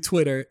not only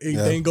Twitter, it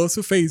then goes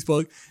to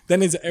Facebook,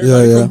 then it's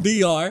everybody Yeah, from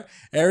DR,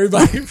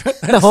 everybody,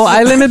 The whole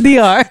island of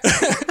DR.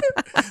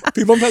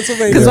 people in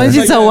Pennsylvania. Because once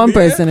you like tell that, one yeah.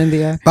 person in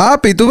DR.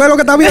 Papi, tú ves lo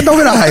que está viendo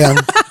Brian.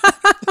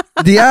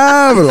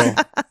 Diablo.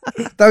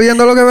 Está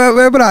viendo lo que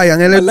ve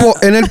Brian en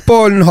el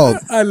Pornhub.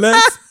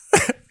 Unless,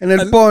 En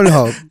el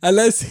Pornhub.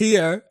 unless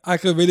here, I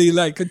could really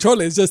like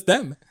control it. It's just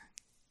them.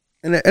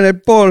 En el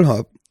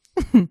Pornhub.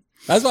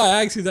 That's why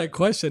I asked you that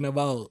question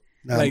about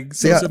like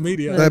See, social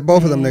media. Like,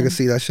 both of them niggas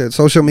see that shit.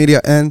 Social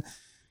media, and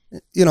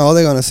you know all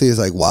they're gonna see is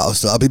like, wow,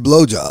 sloppy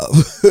blowjob.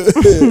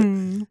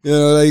 You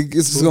know, like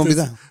it's just gonna be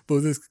that.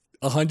 But this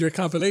 100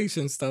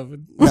 compilation stuff.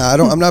 Nah,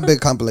 I'm not a big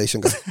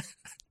compilation guy.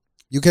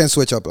 You can't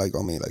switch up like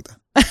on me like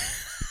that.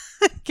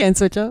 Can't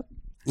switch up.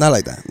 Not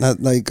like that. Not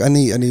like I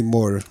need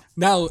more.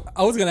 Now,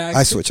 I was gonna ask.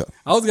 I switch up.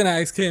 I was gonna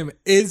ask him: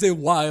 is it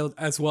wild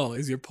as well?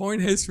 Is your porn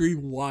history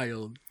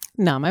wild?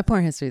 No, my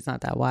porn history is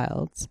not that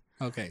wild.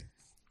 Okay,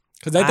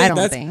 because I I think don't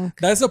that's think.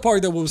 that's the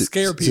part that will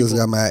scare She just people.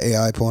 got my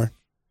AI porn.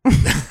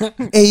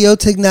 Ayo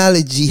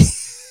technology.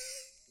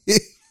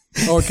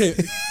 Okay,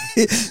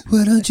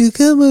 Why don't you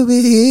come over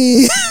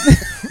here?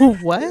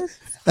 What?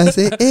 I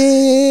say,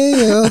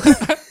 ayo.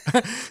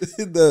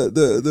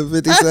 the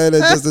 50 Cent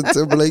and Justin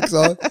Timberlake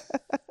song.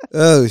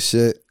 Oh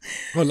shit.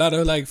 a lot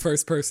of like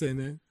first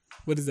person.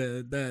 What is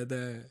that?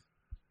 The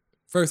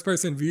first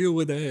person view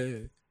with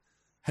a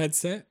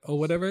headset or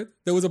whatever.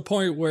 There was a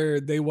point where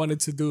they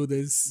wanted to do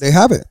this. They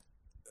have it.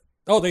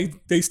 Oh,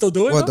 they still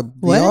do it? What, though? the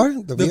What?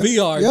 VR? The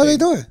VR Yeah, they thing.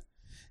 do it.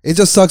 It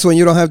just sucks when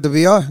you don't have the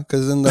VR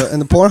because in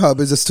the Pornhub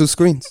it's just two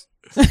screens.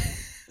 It's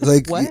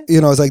like What?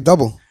 it's like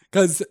double.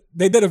 Because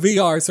they did a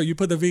VR, so you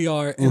put the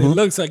VR and Mm-hmm. it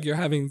looks like you're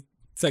having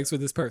sex with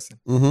this person.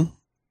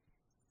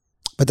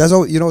 But that's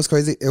all. You know what's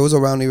crazy? It was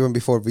around even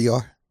before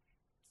VR.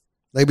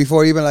 Like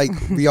before even like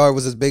VR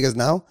was as big as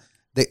now.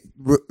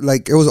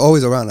 Like it was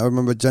always around. I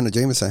remember Jenna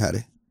Jameson had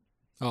it.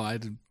 Oh, I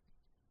didn't.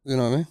 You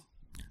know what I mean?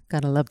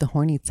 Gotta love the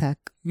horny tech.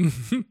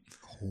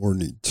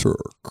 Horny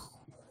Turk.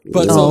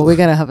 But Oh, so we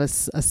gotta have a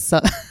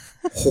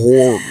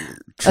Horny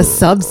a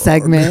sub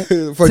segment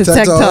for to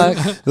TikTok.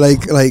 TikTok.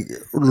 like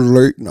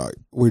late night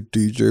with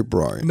DJ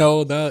Brian.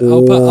 no, that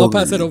I'll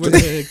pass it over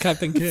to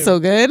Captain Kim. So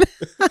good.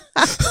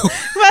 Pass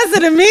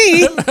it to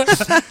me.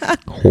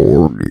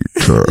 Horny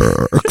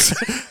Turks.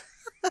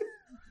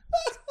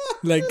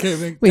 like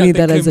Kim, We need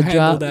Captain that as Kim a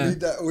handled drop.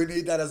 that We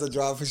need that as a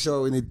drop for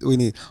sure. We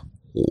need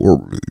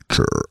Horny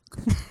Turk.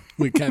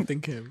 with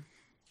Captain Kim.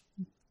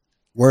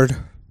 Word.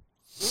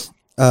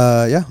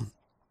 Yeah.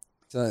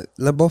 So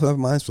let both have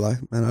minds fly,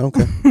 man. I don't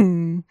care.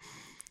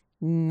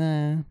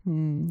 Nah.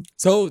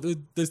 So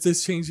does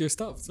this change your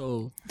stuff?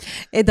 So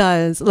It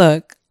does.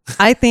 Look,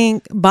 I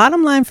think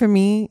bottom line for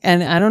me,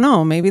 and I don't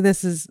know, maybe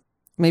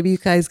you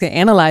guys can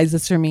analyze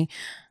this for me.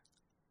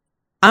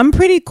 I'm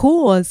pretty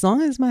cool as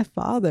long as my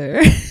father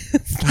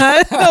is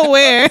not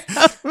aware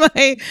of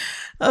my,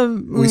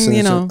 We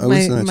snitch on-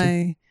 we snitch on.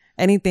 my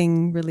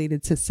anything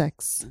related to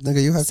sex.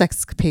 Nigga, you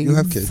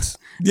have kids.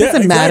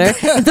 Doesn't matter.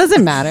 It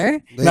doesn't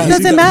matter. It Nah,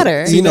 doesn't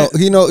matter. He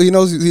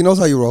knows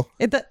how you roll.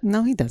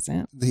 No, he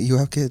doesn't. You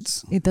have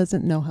kids. He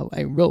doesn't know how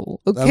I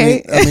roll.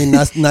 Okay. I mean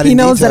that's not. He in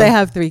knows that I detail.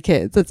 have 3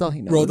 kids. That's all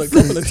he knows. rolled a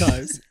couple of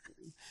times.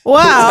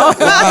 Wow.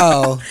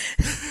 Wow.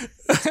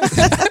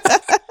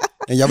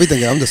 And y'all be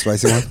thinking I'm the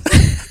spicy one.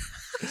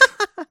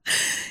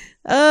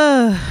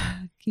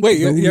 Keep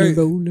Wait,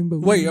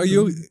 rolling. Wait, are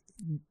you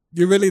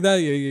really that?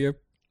 Your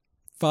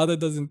father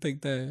doesn't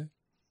think that.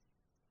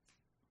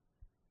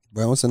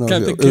 But I want to know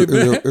Captain if Kim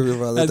your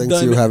father has thinks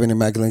done you it. having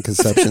immaculate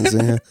conceptions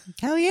in here.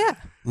 Hell yeah.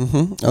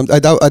 I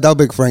doubt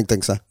Big Frank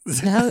thinks that.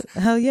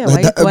 Hell yeah.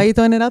 Why are you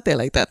throwing it out there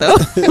like that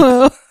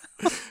though?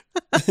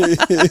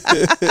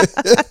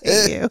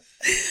 Thank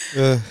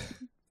you.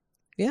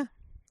 Yeah,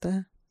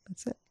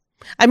 that's it.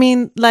 I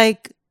mean,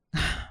 like,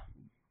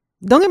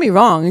 don't get me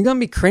wrong. You're going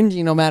to be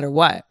cringy no matter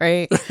what,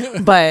 right?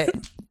 But,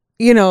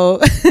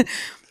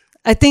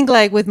 I think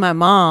like with my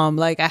mom,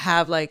 like I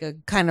have like a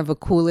kind of a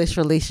coolish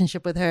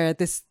relationship with her at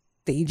this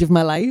stage of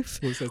my life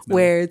Who says no?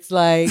 where it's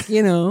like,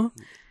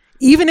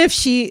 even if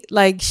she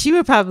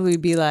would probably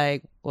be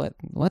like, what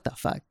the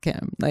fuck,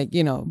 Kim? Like,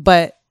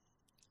 but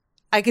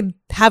I could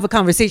have a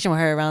conversation with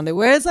her around it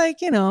where it's like,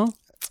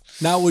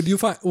 Now, would you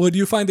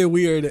find it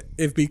weird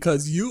if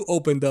because you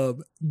opened up,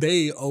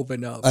 they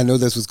opened up? I know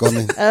this was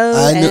coming.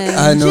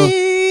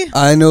 OMG.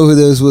 I know who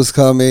this was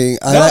coming.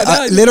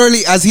 I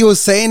literally, as he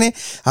was saying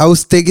it, I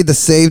was thinking the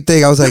same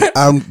thing. I was like,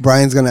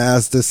 Brian's gonna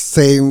ask the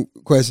same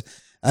question.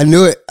 I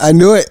knew it. I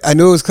knew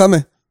it was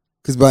coming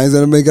because Brian's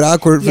gonna make it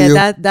awkward for you.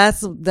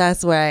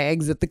 That's where I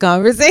exit the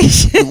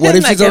conversation. What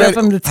if I she's get up already-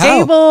 from the how?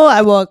 table?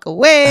 I walk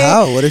away.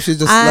 How? What if she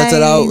just lets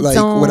it out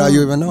without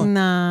you even knowing?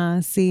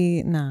 Nah,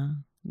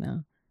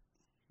 no.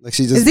 Like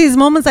she It's just these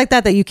moments like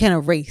that you can't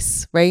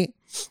erase, right?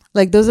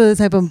 Like those are the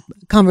type of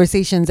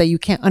conversations that you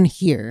can't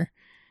unhear.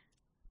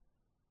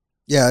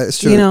 yeah, it's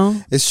true.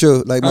 It's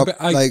true. Like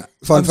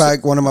fun I'm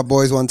fact, one of my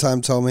boys one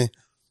time told me,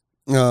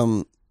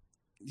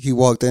 he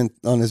walked in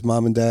on his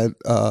mom and dad.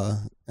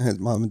 And his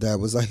mom and dad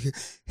was like,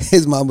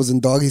 his mom was in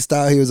doggy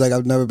style. He was like,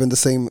 I've never been the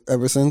same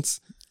ever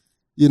since.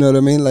 You know what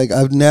I mean? Like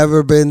I've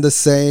never been the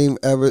same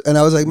ever. And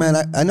I was like, man,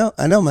 I know,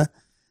 man,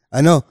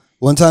 I know.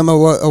 One time I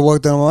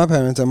walked in on my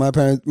parents, and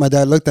my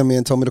dad looked at me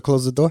and told me to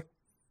close the door.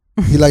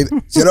 He like,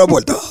 cierra la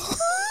puerta.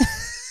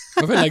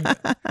 I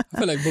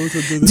feel like both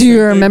would do the Do you same thing.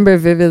 remember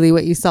vividly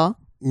what you saw?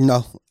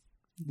 No,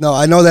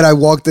 I know that I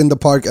walked in the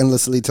park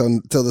endlessly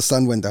till the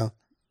sun went down.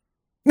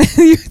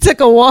 You took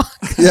a walk.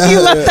 Yeah, You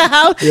left the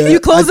house. yeah. You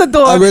closed the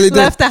door. I really did.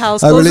 Left the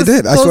house. I closed really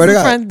the- did. I closed swear to the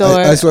God. front door.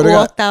 I swear to God.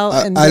 Walked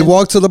out. and I then-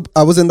 walked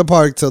I was in the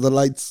park till the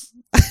lights,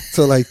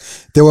 till like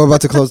they were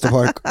about to close the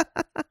park.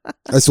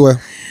 I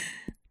swear.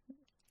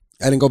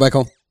 I didn't go back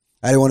home.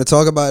 I didn't want to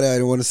talk about it. I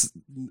didn't want to.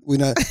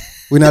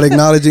 We're not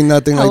acknowledging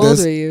nothing How like old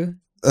this. were you?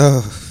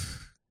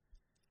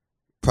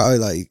 Probably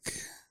like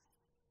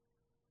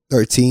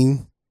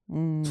 13,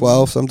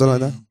 12, something like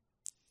that.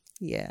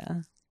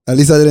 Yeah. At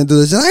least I didn't do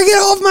this. I get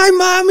off my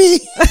mommy.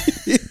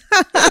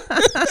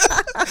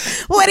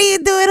 What are you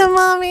doing to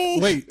mommy?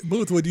 Wait,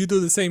 Booth, would you do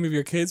the same if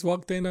your kids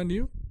walked in on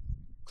you?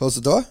 Close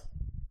the door.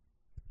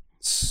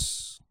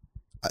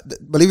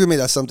 Believe you me,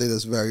 that's something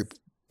that's very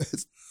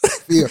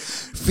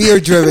fear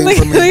driven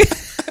for me.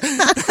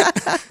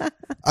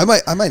 I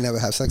might never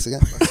have sex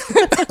again.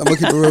 I'm gonna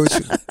keep it real with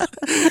you.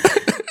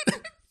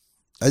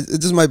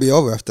 It just might be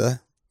over after that.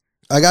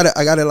 I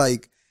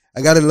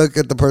gotta look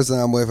at the person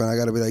I'm with, and I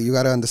gotta be like, you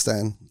gotta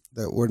understand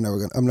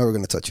that I'm never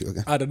gonna touch you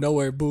again. Out of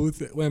nowhere,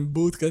 when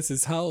Booth gets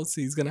his house,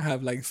 he's gonna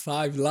have like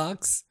 5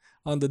 locks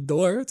on the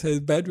door to his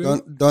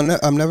bedroom.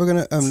 I'm never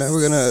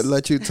gonna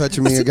let you touch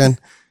me again.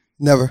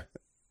 Never.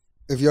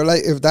 If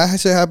that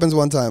shit happens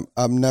one time,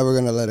 I'm never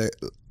gonna let it.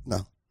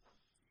 No,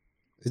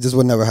 it just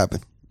would never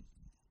happen.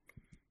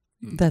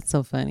 That's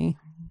so funny.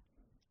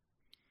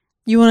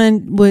 You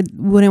wouldn't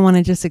want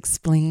to just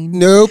explain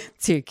Nope.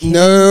 to your kids?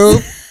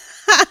 Nope.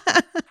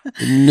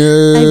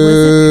 No. I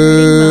wasn't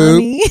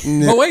hurting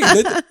mommy. Oh wait,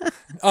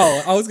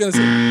 I was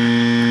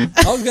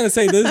gonna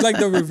say this is like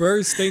the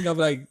reverse thing of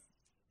like,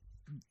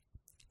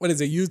 what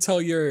is it? You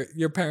tell your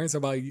parents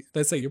about,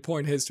 let's say, your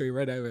porn history,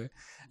 whatever,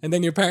 and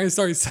then your parents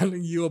start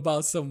telling you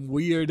about some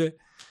weird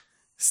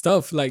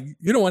stuff. Like,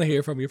 you don't want to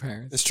hear from your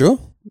parents. It's true.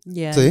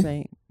 Yeah, See?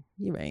 right.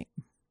 You're right.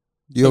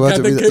 You're about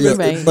to be. You're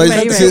right. But You're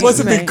right. It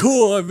wasn't Right. be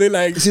cool. I'd be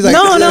like, she's like,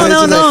 No. She's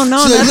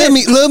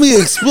like, let me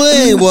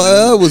explain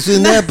why I was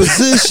in that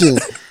position.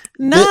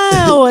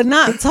 No,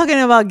 not talking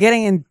about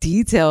getting in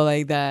detail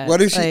like that.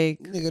 What if she? Like,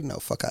 Nigga, no,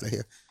 fuck out of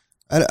here.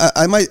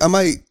 I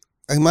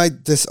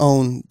might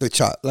disown the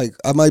child. Like,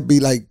 I might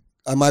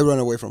run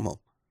away from home.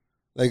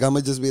 Like, I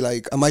might just be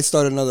like, I might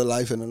start another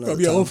life in another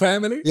from your town. own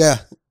family? Yeah.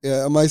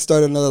 I might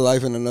start another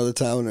life in another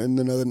town and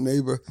another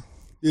neighbor.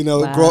 You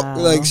know, Wow. grow,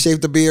 like, shave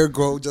the beard,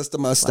 grow just a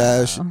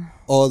mustache. Wow.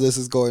 All this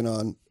is going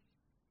on.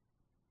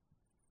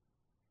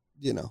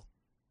 You know,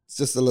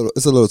 it's a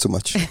little too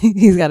much.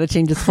 he's got to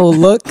change his whole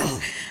look.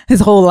 His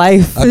whole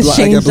life I has get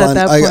changed blonde.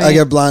 at that point. I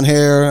get blonde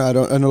hair. I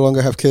no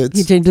longer have kids.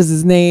 He changes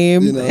his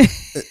name. You know,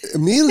 his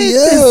Emilio.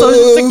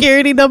 social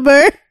security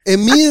number.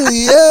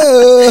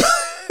 Emilio.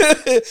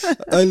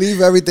 I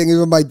leave everything,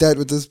 even my dad,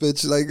 with this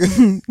bitch. Like,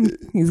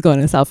 He's going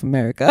to South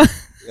America.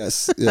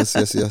 yes.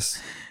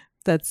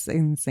 That's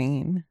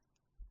insane.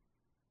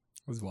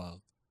 It was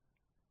wild.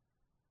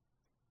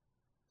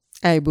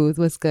 Hey, Booth,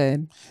 what's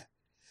good?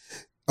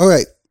 All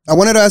right. I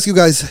wanted to ask you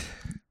guys,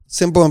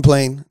 simple and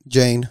plain,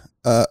 Jane,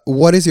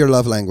 what is your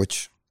love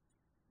language?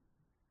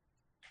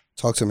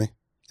 Talk to me.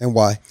 And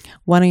why?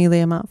 Why don't you lay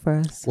them out for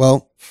us?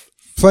 Well,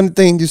 funny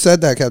thing you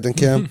said that, Captain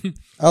Kim.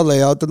 I'll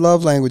lay out the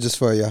love languages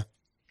for you.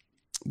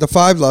 The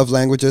 5 love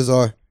languages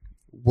are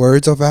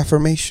words of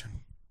affirmation,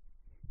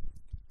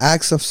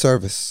 acts of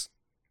service,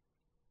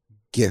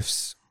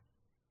 gifts,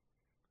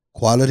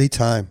 quality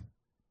time,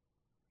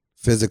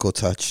 physical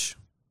touch.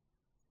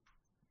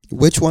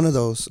 Which one of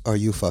those are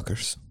you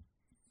fuckers?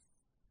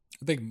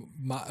 I think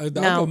I'll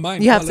No, go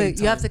mine. you have quality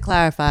to time.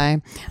 clarify.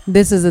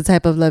 This is the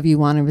type of love you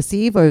want to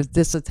receive, or is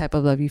this the type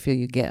of love you feel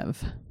you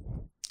give?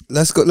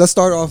 Let's go. Let's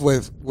start off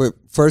with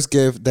first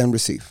give, then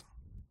receive.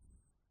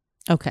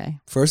 Okay.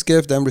 First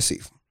give, then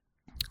receive.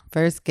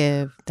 First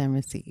give, then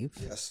receive.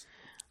 Yes.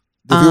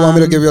 If you want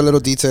me to give you a little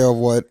detail of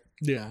what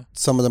Yeah.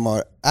 some of them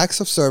are, acts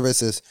of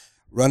service is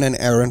run an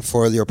errand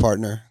for your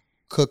partner,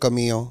 cook a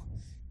meal,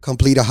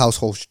 complete a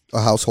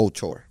household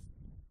chore.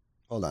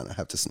 Hold on, I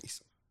have to sneeze.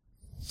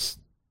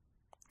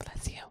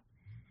 Bless you.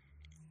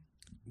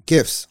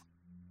 Gifts,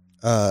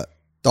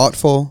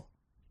 thoughtful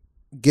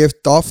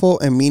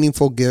and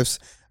meaningful gifts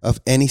of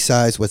any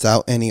size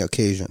without any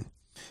occasion.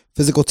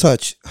 Physical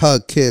touch,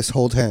 hug, kiss,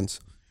 hold hands.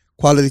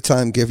 Quality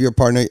time, give your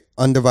partner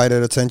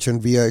undivided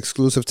attention via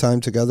exclusive time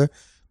together.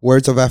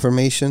 Words of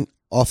affirmation,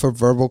 offer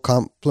verbal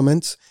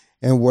compliments,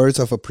 and words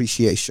of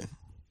appreciation.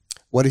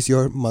 What is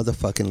your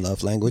motherfucking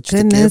love language to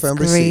Goodness give and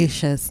receive?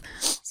 gracious.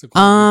 So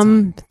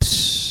quality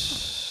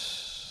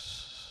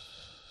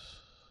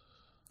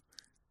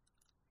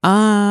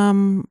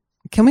time.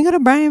 Can we go to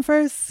Brian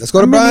first? Let's go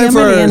to I'm really- Brian I'm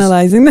really first.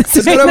 analyzing this.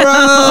 Let's go to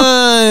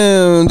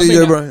Brian.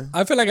 DJ Brian.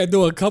 I feel like I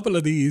do a couple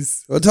of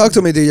these, Well, talk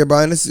to me, DJ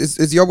Brian.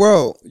 It's your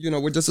world. You know,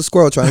 we're just a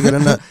squirrel trying to get a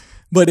nut.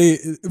 but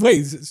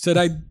wait, should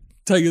I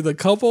tell you the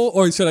couple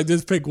or should I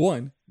just pick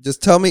one?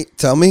 Just tell me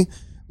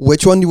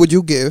which one would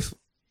you give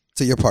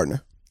to your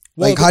partner?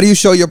 Well, Like, how do you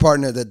show your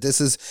partner that this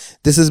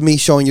is me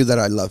showing you that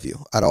I love you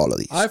out of all of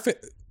these?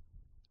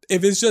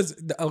 If it's just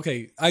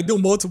okay, I do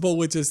multiple,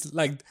 which is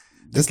like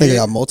This nigga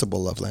got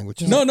multiple love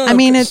languages. no. I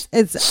mean, it's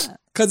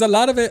because a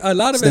lot of it This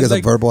is nigga's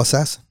like a verbal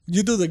assassin.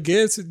 you do the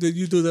gifts,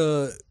 you do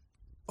the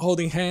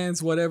holding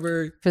hands,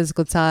 whatever,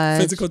 physical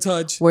touch, physical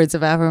touch, words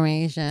of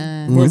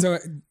affirmation. words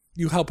are,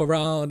 you help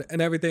around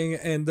and everything,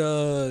 and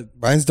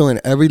Brian's doing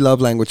every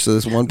love language to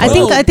this one I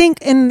part.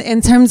 think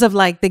in terms of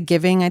like the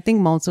giving, I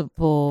think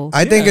multiple.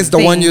 I think it's the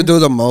one you things. do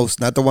the most,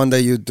 not the one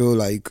that you do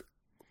like.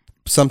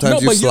 Sometimes No,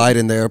 you but slide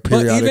in there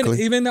periodically. But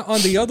even on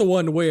the other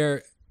one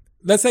where,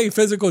 let's say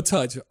physical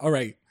touch, all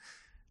right,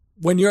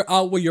 when you're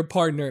out with your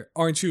partner,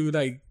 aren't you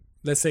like,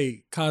 let's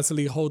say,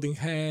 constantly holding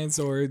hands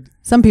or,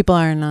 Some people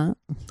are not.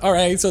 all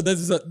right, so this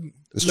is a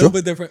It's little true.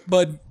 bit different.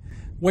 But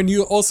when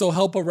you also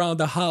help around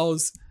the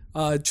house,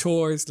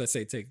 chores, let's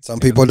say,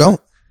 Some people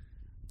don't.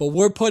 But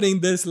we're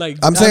putting this like.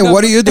 I'm saying,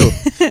 what do you do?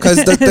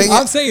 Because the thing,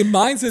 I'm saying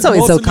mine's is So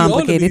it's so mostly all of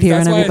complicated these. here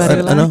That's and why I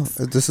everybody said- I know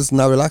relax. this is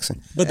not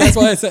relaxing. But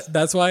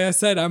that's why I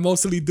said I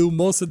mostly do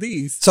most of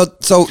these. So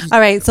All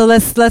right, so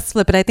let's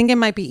flip it. I think it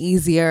might be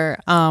easier.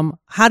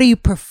 How do you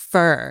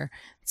prefer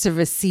to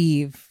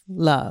receive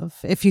love?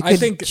 If you I could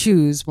think-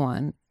 choose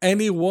one,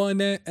 Anyone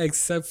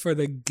except for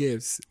the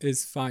gifts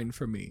is fine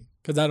for me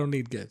because I don't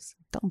need gifts.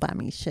 don't buy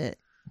me shit.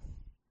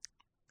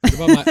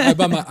 I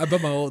buy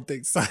my own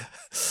things.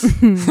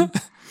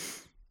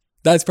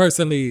 That's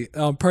personally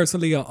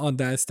on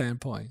that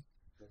standpoint.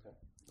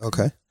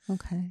 Okay.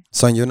 Okay.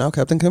 So on you now,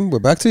 Captain Kim. We're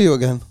back to you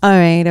again. All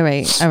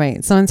right.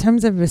 So in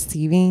terms of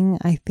receiving,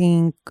 I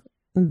think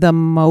the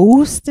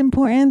most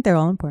important, they're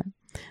all important.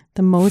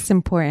 The most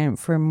important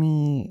for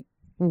me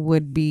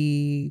would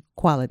be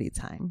quality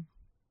time.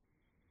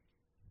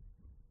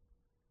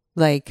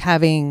 Like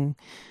having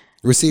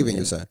Receiving,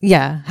 you said.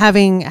 Yeah,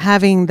 having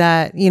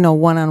that,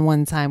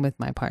 one-on-one time with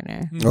my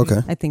partner. Mm-hmm. Okay.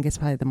 I think it's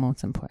probably the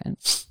most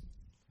important.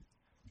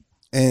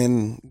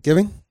 And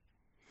giving?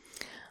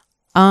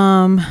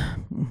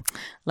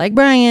 Like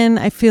Brian,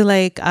 I feel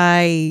like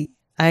I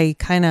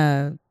kind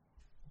of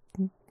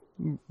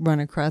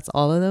run across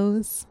all of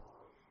those.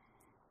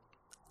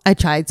 I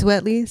tried to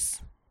at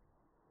least.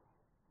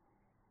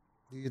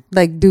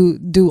 Like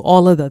do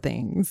all of the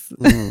things.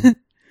 Mm.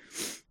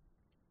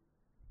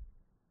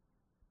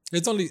 I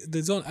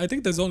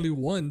think there's only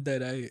one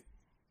that I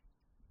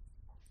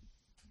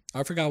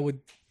forgot what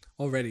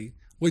already,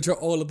 which are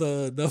all of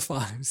the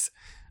fives.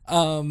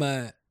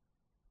 But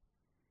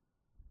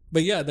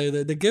yeah,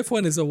 the gift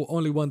one is the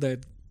only one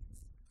that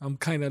I'm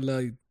kind of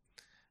like,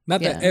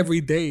 not that every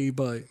day,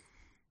 but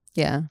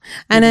yeah.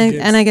 And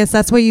I guess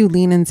that's where you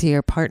lean into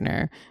your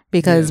partner,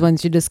 because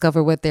once you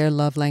discover what their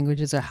love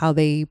languages or how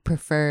they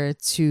prefer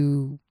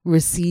to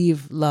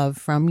receive love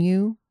from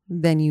you,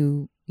 then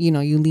you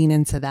lean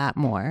into that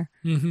more.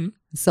 Mm-hmm.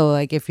 So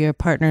like if your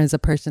partner is a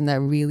person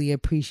that really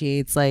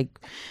appreciates like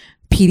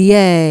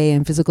PDA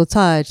and physical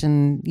touch,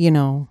 and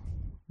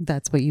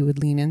that's what you would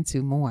lean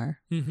into more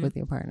with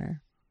your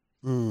partner.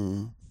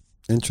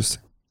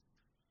 Interesting.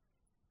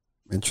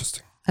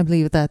 I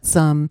believe that's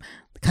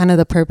kind of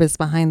the purpose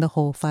behind the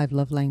whole 5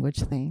 love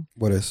language thing,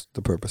 What is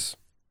the purpose?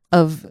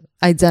 of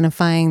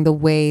identifying the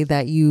way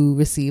that you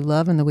receive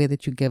love and the way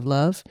that you give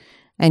love,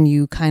 and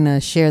you kind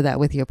of share that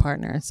with your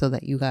partner so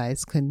that you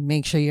guys can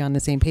make sure you're on the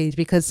same page.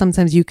 Because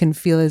sometimes you can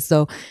feel as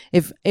though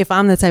if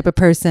I'm the type of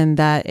person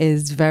that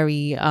is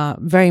very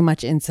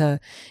much into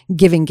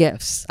giving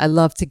gifts, I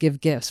love to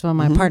give gifts, but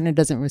my partner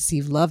doesn't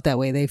receive love that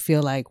way. They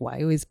feel like, why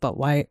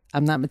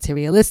I'm not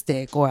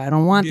materialistic, or I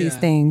don't want these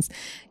things.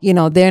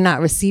 They're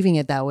not receiving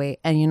it that way,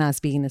 and you're not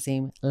speaking the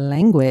same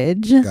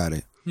language. Got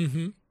it.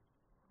 Mm-hmm.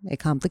 It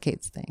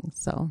complicates things.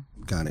 So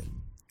Got it.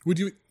 Would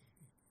you?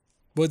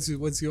 What's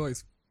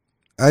yours?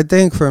 I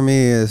think for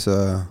me is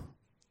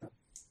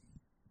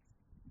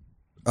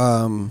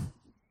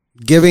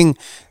giving,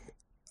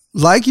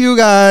 like you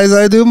guys,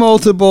 I do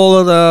multiple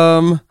of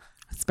them.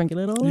 sprinkle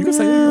it all You can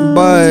say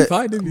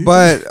around. it.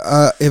 But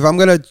if I'm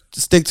gonna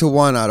stick to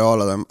one out of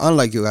all of them,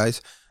 unlike you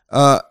guys,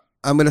 I'm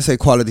gonna say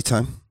quality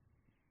time.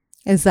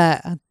 Is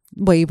that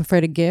what you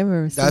prefer to give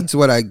or receive? That's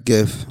what I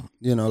give.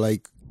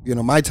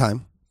 My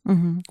time,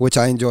 Mm-hmm. which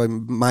I enjoy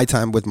my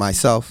time with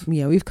myself.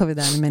 Yeah, we've covered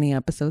that in many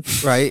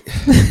episodes. Right.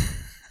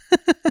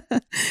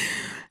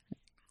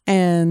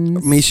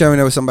 And Me sharing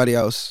it with somebody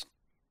else.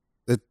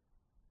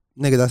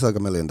 Nigga, that's like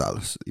 $1 million.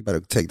 You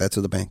better take that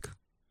to the bank.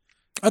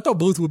 I thought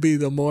both would be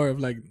the more of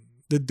like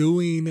the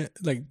doing,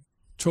 like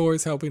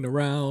chores, helping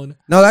around.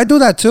 No, I do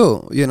that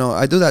too.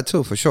 I do that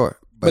too for sure.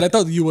 But I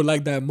thought you would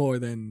like that more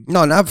than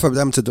No, not for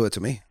them to do it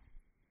to me.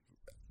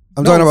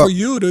 I'm no, talking about for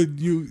you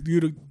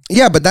to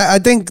yeah, but I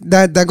think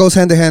that goes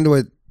hand in hand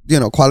with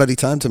quality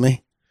time to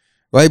me,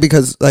 right?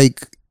 Because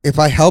like if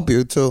I help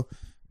you to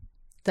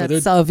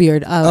that's of your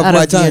of out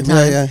my of your time,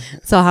 time. yeah.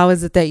 So how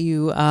is it that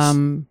you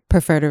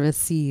prefer to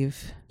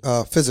receive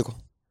Physical.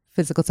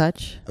 physical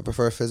touch? I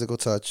prefer physical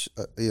touch.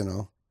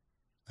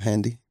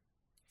 Handy.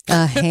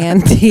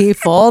 Handy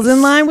falls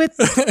in line with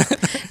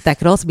that.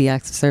 Could also be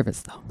acts of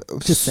service, though.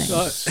 Just saying.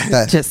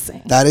 Just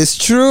saying. That is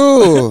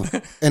true,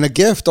 and a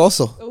gift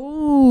also.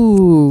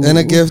 Ooh. And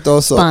a gift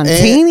also.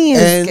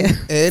 Spontaneous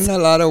gift. And a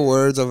lot of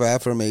words of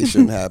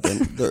affirmation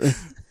happen.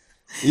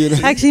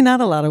 Actually,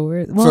 not a lot of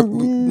words. Well,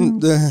 you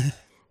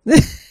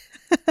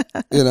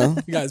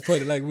guys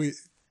put it like we.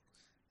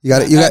 You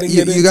got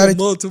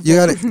multiple.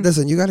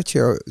 listen. You got to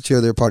cheer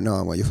their partner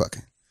on while you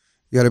fucking.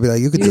 You got to be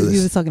like, you could do you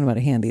this. were talking about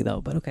a handy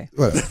though, but okay.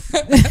 Whatever.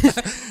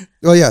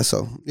 Oh yeah,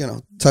 so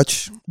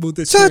touch. Both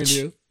is Touch.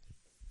 cheering you.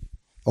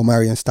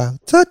 Omarion style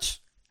touch.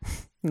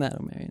 Not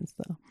Omarion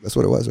though. That's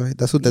what it was, right?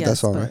 That's who did that Yes,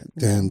 song, but- right?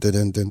 Dun, dun,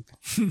 dun, dun.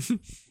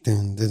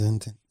 Dun, dun, dun,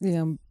 dun.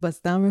 Yeah,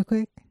 bust down real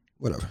quick.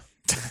 Whatever.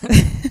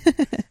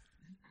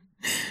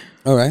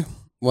 All right.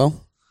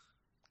 Well,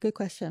 Good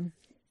question.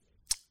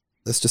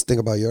 let's just think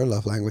about your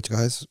love language,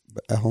 guys,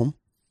 at home.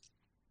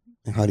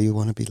 And how do you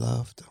want to be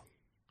loved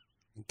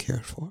and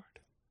cared for?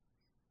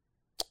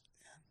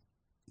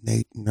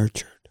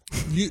 Nurtured.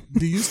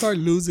 Do you start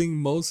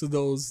losing most of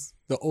those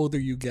the older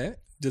you get?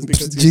 Just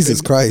because you Jesus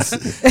think- Christ.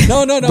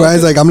 No.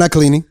 Brian's like, I'm not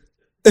cleaning.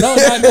 No,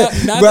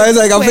 not Brian's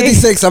like, I'm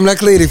 56. I'm not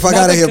cleaning. Fuck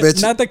not out of the- here,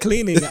 bitch. Not the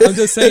cleaning. I'm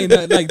just saying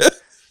that, like,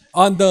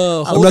 on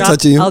the I'm whole. not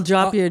touching you. I'll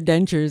drop your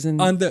dentures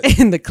in on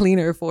the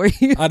cleaner for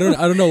you. I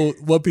don't know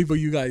what people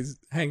you guys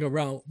hang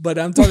around, but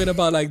I'm talking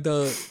about like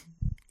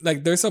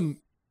there's some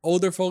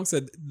older folks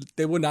that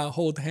they would not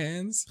hold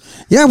hands.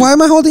 Yeah, why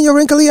am I holding your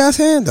wrinkly ass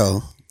hand,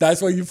 though?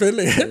 That's what you feel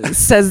it.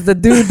 Says the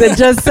dude that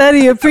just said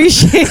he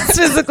appreciates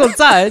physical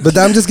touch. But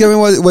I'm just giving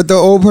what the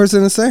old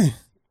person is saying.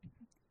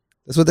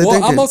 That's what they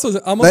think. I'm also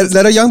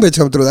let a young bitch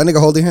come through. That nigga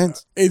hold your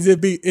hands. Is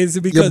it because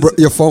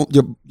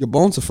Your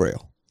bones are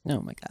frail. Oh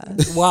my god.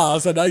 wow?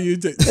 So now you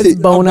just It's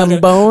bone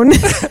on bone.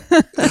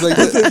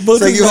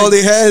 It's like you hold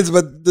your hands,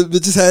 but the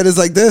bitch's hand is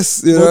like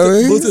this. You know what I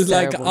mean? Boots is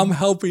like, Terrible. I'm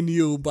helping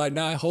you by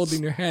not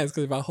holding your hands.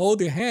 Because if I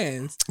hold your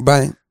hands,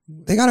 Brian,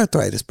 they got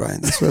arthritis, Brian.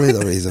 That's really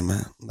the reason,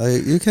 man.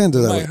 Like you can't do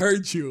it that. might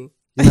hurt you.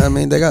 You know what I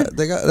mean? They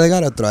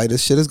got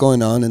arthritis. Shit is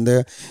going on in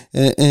there,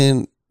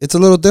 and it's a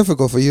little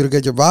difficult for you to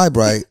get your vibe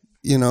right.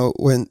 You know,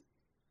 when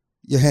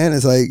your hand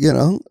is like, you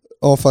know,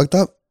 all fucked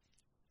up.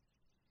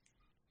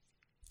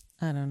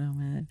 I don't know,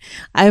 man.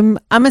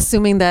 I'm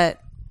assuming that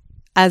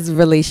as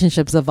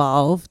relationships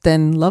evolve,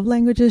 then love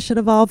languages should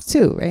evolve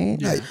too, right?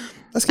 Yeah.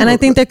 Let's keep And it, I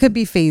think there could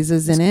be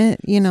phases in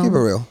it, you keep it know.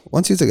 real.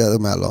 Once you're together,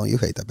 Matt Long, you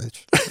hate that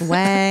bitch.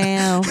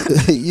 Wow.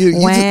 you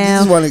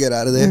just want to get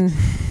out of there.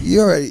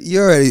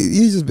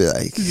 You just be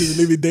like, You just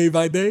live it day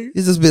by day. you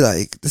just be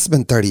like, this has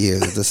been 30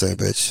 years with the same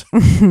bitch.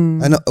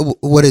 I know.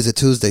 What is it?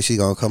 Tuesday? She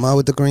gonna come out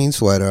with the green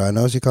sweater. I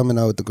know she coming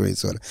out with the green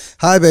sweater.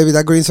 Hi, baby.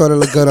 That green sweater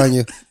look good on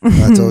you.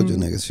 I told you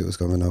niggas she was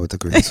coming out with the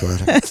green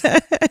sweater.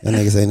 That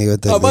niggas ain't even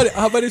How think.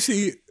 about if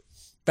she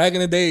back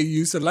in the day you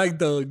used to like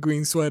the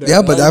green sweater?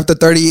 Yeah, but Like, after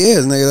 30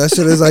 years, nigga, that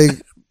shit is like,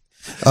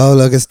 oh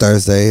look, it's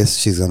Thursday.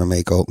 She's gonna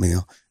make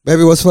oatmeal.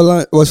 Baby, what's for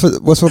lunch?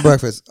 What's for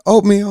breakfast?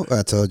 Oatmeal.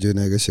 I told you,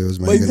 nigga, she was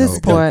making This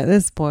oatmeal.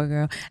 this poor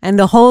girl. And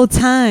the whole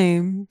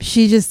time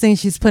she just thinks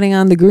she's putting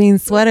on the green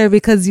sweater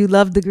because you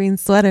love the green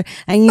sweater.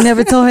 And you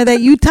never told her that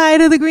you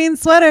tired of the green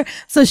sweater.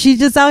 So she's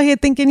just out here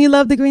thinking you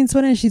love the green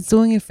sweater and she's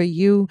doing it for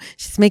you.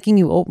 She's making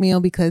you oatmeal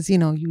because, you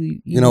know,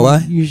 you know why?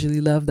 usually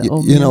love the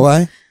oatmeal. You know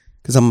why?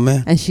 Because I'm a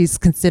man. And she's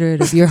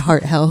considerate of your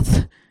heart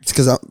health. It's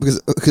because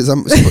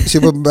I'm she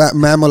put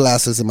man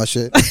molasses in my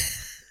shit.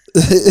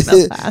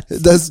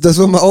 That's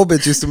what my old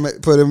bitch used to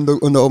put in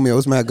the oatmeal. It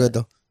was mad good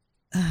though.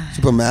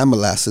 She put man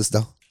molasses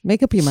though.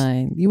 Make up your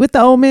mind. You with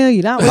the oatmeal?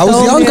 You not with I the was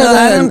oatmeal? younger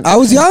then. I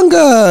was younger.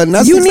 And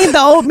that's You the- need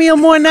the oatmeal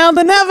more now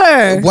than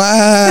ever.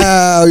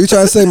 Wow, you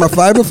trying to say my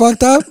fiber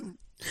fucked up?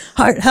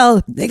 Heart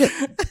health. Nigga.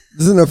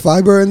 Isn't there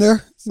fiber in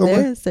there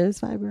somewhere? There's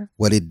fiber.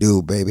 What it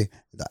do, baby?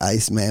 The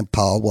Iceman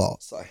Paul Wall.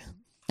 Sorry.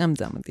 I'm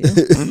done with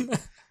you.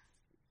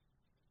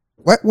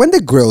 When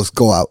did grills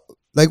go out?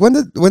 Like when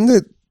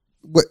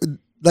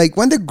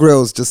did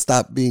grills just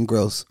stop being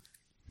grills?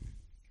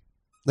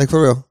 Like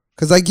for real?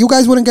 Because like you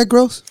guys wouldn't get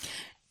grills.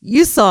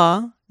 You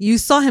saw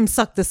him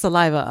suck the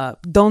saliva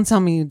up. Don't tell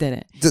me you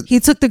didn't. The- He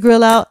took the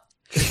grill out,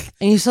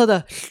 and you saw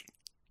the.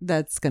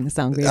 That's gonna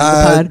sound great on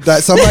the pod.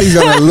 That somebody's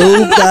gonna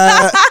loop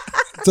that.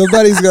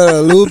 Somebody's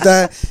gonna loop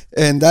that,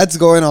 and that's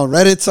going on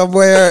Reddit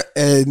somewhere.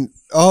 And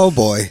oh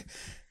boy,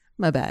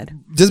 My bad.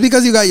 just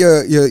because you got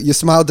your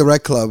Smile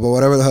Direct Club or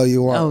whatever the hell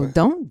you want. Oh,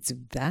 don't do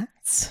that.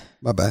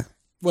 My bad.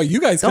 well, you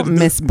guys Don't could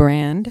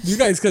misbrand. you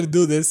guys could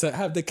do this.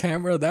 Have the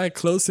camera that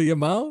close to your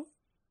mouth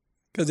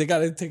because they got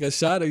to take a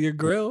shot of your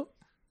grill.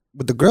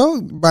 With the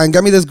grill, Brian,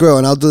 get me this grill,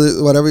 and I'll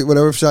do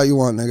whatever shot you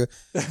want, nigga.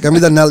 Get me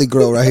the Nelly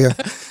grill right here.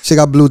 She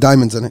got blue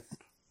diamonds in it.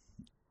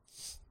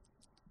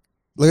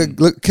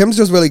 Look, Kim's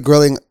just really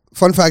grilling.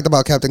 Fun fact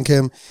about Captain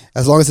Kim: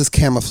 as long as it's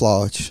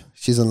camouflage,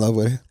 she's in love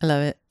with it. I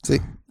love it. See,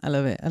 I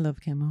love it. I love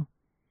camo.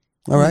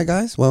 all right,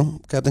 guys. Well,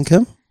 Captain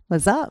Kim,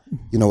 What's up?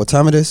 you know what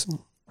time it is.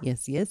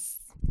 Yes.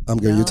 I'm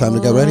giving you time to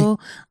get ready. I'm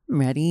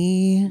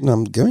ready. No,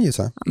 I'm giving you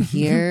time. I'm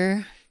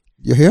here.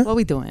 You're here. What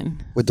we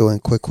doing? We're doing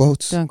quick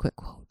quotes. Doing quick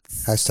quotes.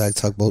 Hashtag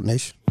Tugboat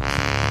Nation.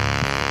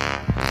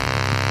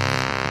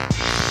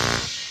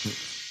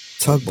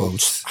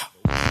 Tugboats.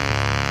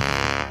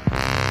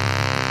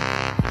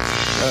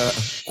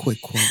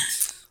 Quick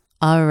quotes.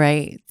 All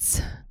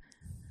right.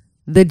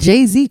 The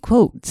Jay-Z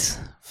quote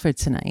for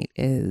tonight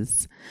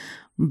is,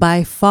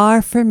 by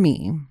far for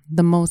me,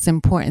 the most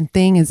important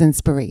thing is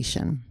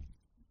inspiration.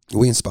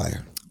 We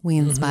inspire. We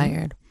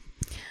inspired.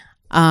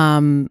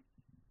 I'm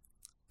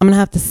going to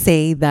have to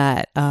say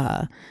that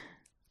I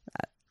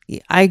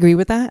agree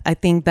with that. I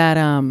think that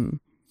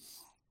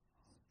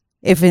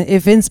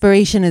if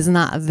inspiration is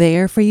not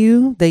there for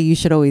you, that you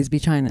should always be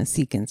trying to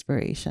seek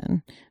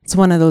inspiration. It's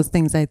one of those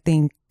things I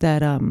think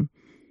that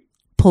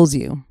pulls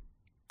you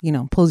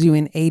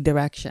in a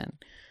direction.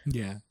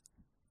 Yeah,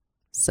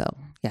 So,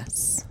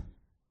 yes.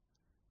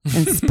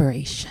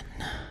 Inspiration.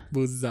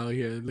 Booth is out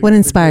here. What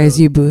inspires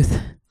you, Booth?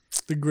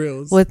 The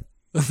grills. What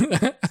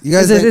You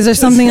guys is there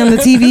something on the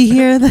TV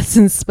here that's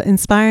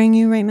inspiring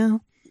you right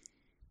now?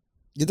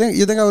 You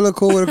think I would look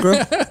cool with a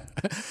grill?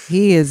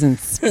 He is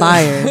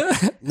inspired.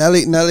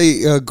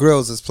 Nelly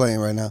Grills is playing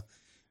right now.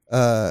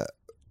 I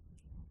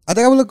think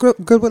I would look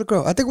good with a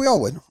grill. I think we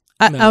all would.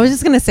 I was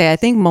just gonna say, I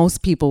think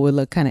most people would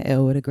look kind of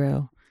ill with a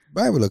grill.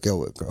 Brian would look ill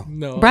with a grill.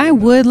 No, Brian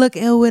would look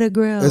ill with a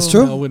grill. It's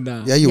true. No, I would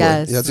not. Yeah, you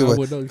Yes. would. Yes, I you would.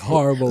 would look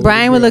horrible. with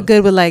Brian a would grill. look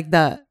good with like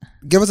that.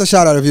 Give us a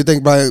shout out if you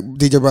think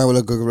DJ Brian would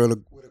look good with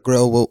a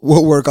grill.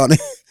 We'll work on it.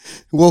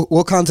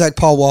 We'll contact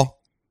Paul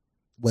Wall.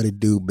 What it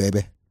do,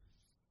 baby?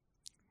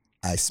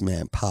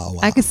 Iceman Paul Wall.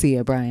 I could see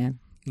it, Brian.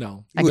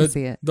 No. I can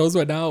see it. Those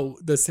were now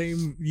the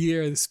same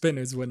year the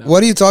spinners went out.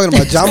 What are you talking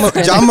about?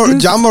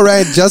 John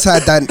Morant just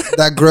had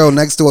that grill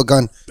next to a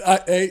gun. I'm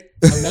not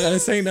going to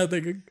say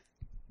nothing.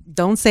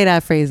 Don't say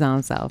that phrase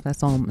down south.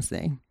 That's all I'm gonna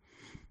say.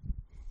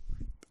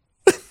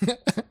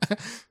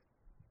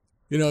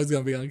 You know it's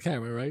going to be on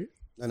camera, right?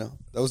 I know.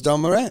 That was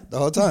John Morant the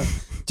whole time.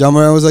 John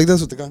Morant was like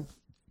this with the gun.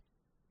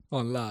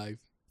 On live.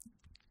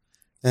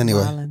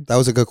 Anyway, Marlon. that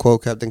was a good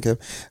quote, Captain Kim.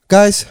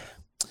 Guys,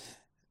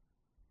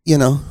 you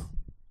know,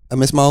 I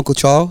miss my Uncle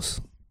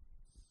Charles.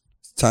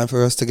 It's time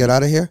for us to get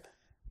out of here.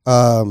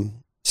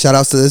 Shout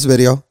outs to this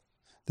video.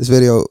 This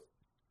video,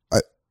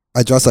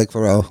 I dressed like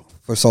Pharrell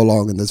for so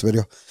long in this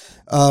video.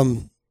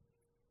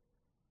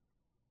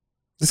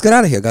 Let's get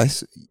out of here,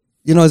 guys.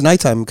 You know, it's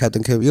nighttime,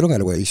 Captain Kim. You don't got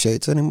to wear your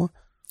shades anymore.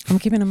 I'm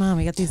keeping them on.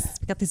 We got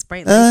these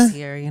bright lights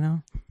here, you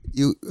know.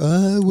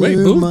 Wait,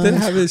 Booth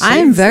didn't have his shades.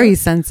 I'm very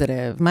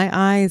sensitive. My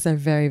eyes are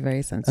very,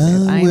 very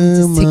sensitive. I'm wear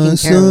just taking my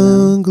care of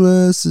them.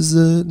 sunglasses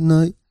at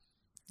night.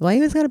 Why you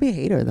always gotta be a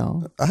hater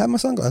though? I have my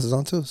sunglasses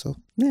on too, so.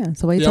 Yeah.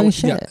 So why you talking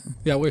shit?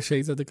 Yeah, wear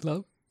shades at the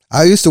club.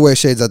 I used to wear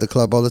shades at the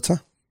club all the time.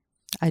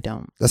 I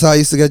don't. That's how I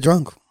used to get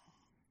drunk.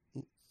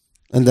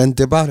 And then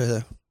dip out of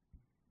there.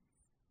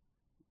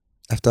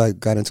 After I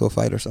got into a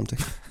fight or something.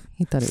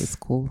 He thought it was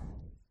cool.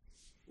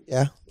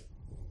 Yeah.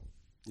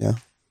 I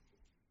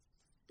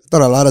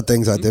thought a lot of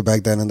things I did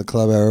back then in the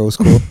club era was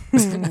cool.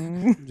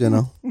 You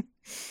know.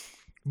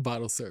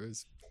 Bottle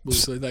service.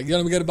 Booth was like,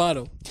 let me get a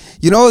bottle.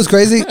 You know what was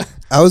crazy?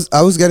 I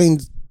was getting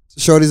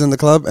shorties in the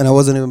club and I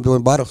wasn't even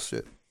doing bottle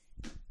shit.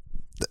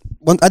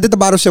 I did the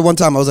bottle shit one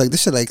time. I was like,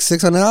 this shit like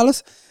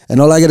 $600, and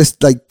all I get is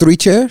like 3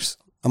 chairs.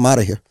 I'm out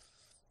of here.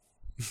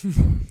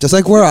 Just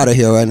like we're out of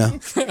here right now.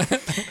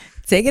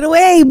 Take it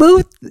away,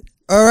 Booth.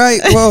 All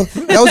right. Well,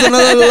 that was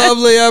another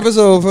lovely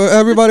episode. For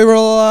everybody,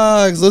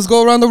 relax. Let's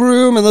go around the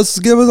room and let's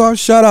give us our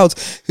shout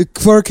outs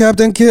for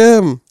Captain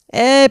Kim.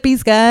 Hey,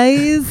 peace,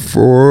 guys.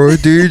 For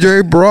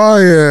DJ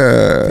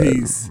Brian.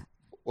 Peace.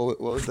 What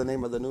was the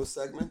name of the new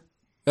segment?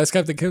 That's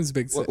Captain Kim's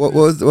big set. What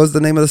was the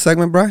name of the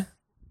segment, Brian?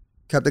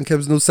 Captain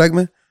Kim's new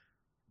segment?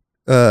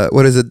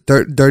 What is it?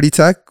 Dirty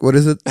Tech? What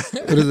is it?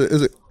 What is it?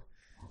 Is it?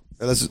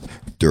 Let's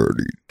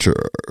Dirty Tech.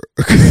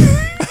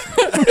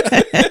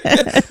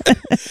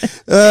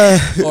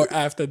 Or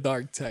After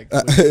Dark Tech.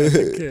 with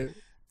Captain Kim.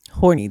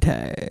 Horny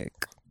tech.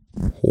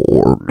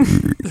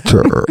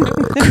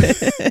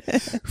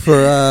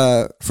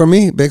 For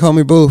me, Big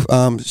Homie Booth,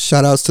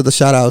 shout outs to the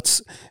shout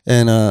outs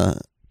and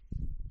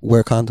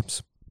wear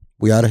condoms.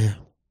 We out of here.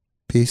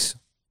 Peace.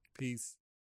 Peace.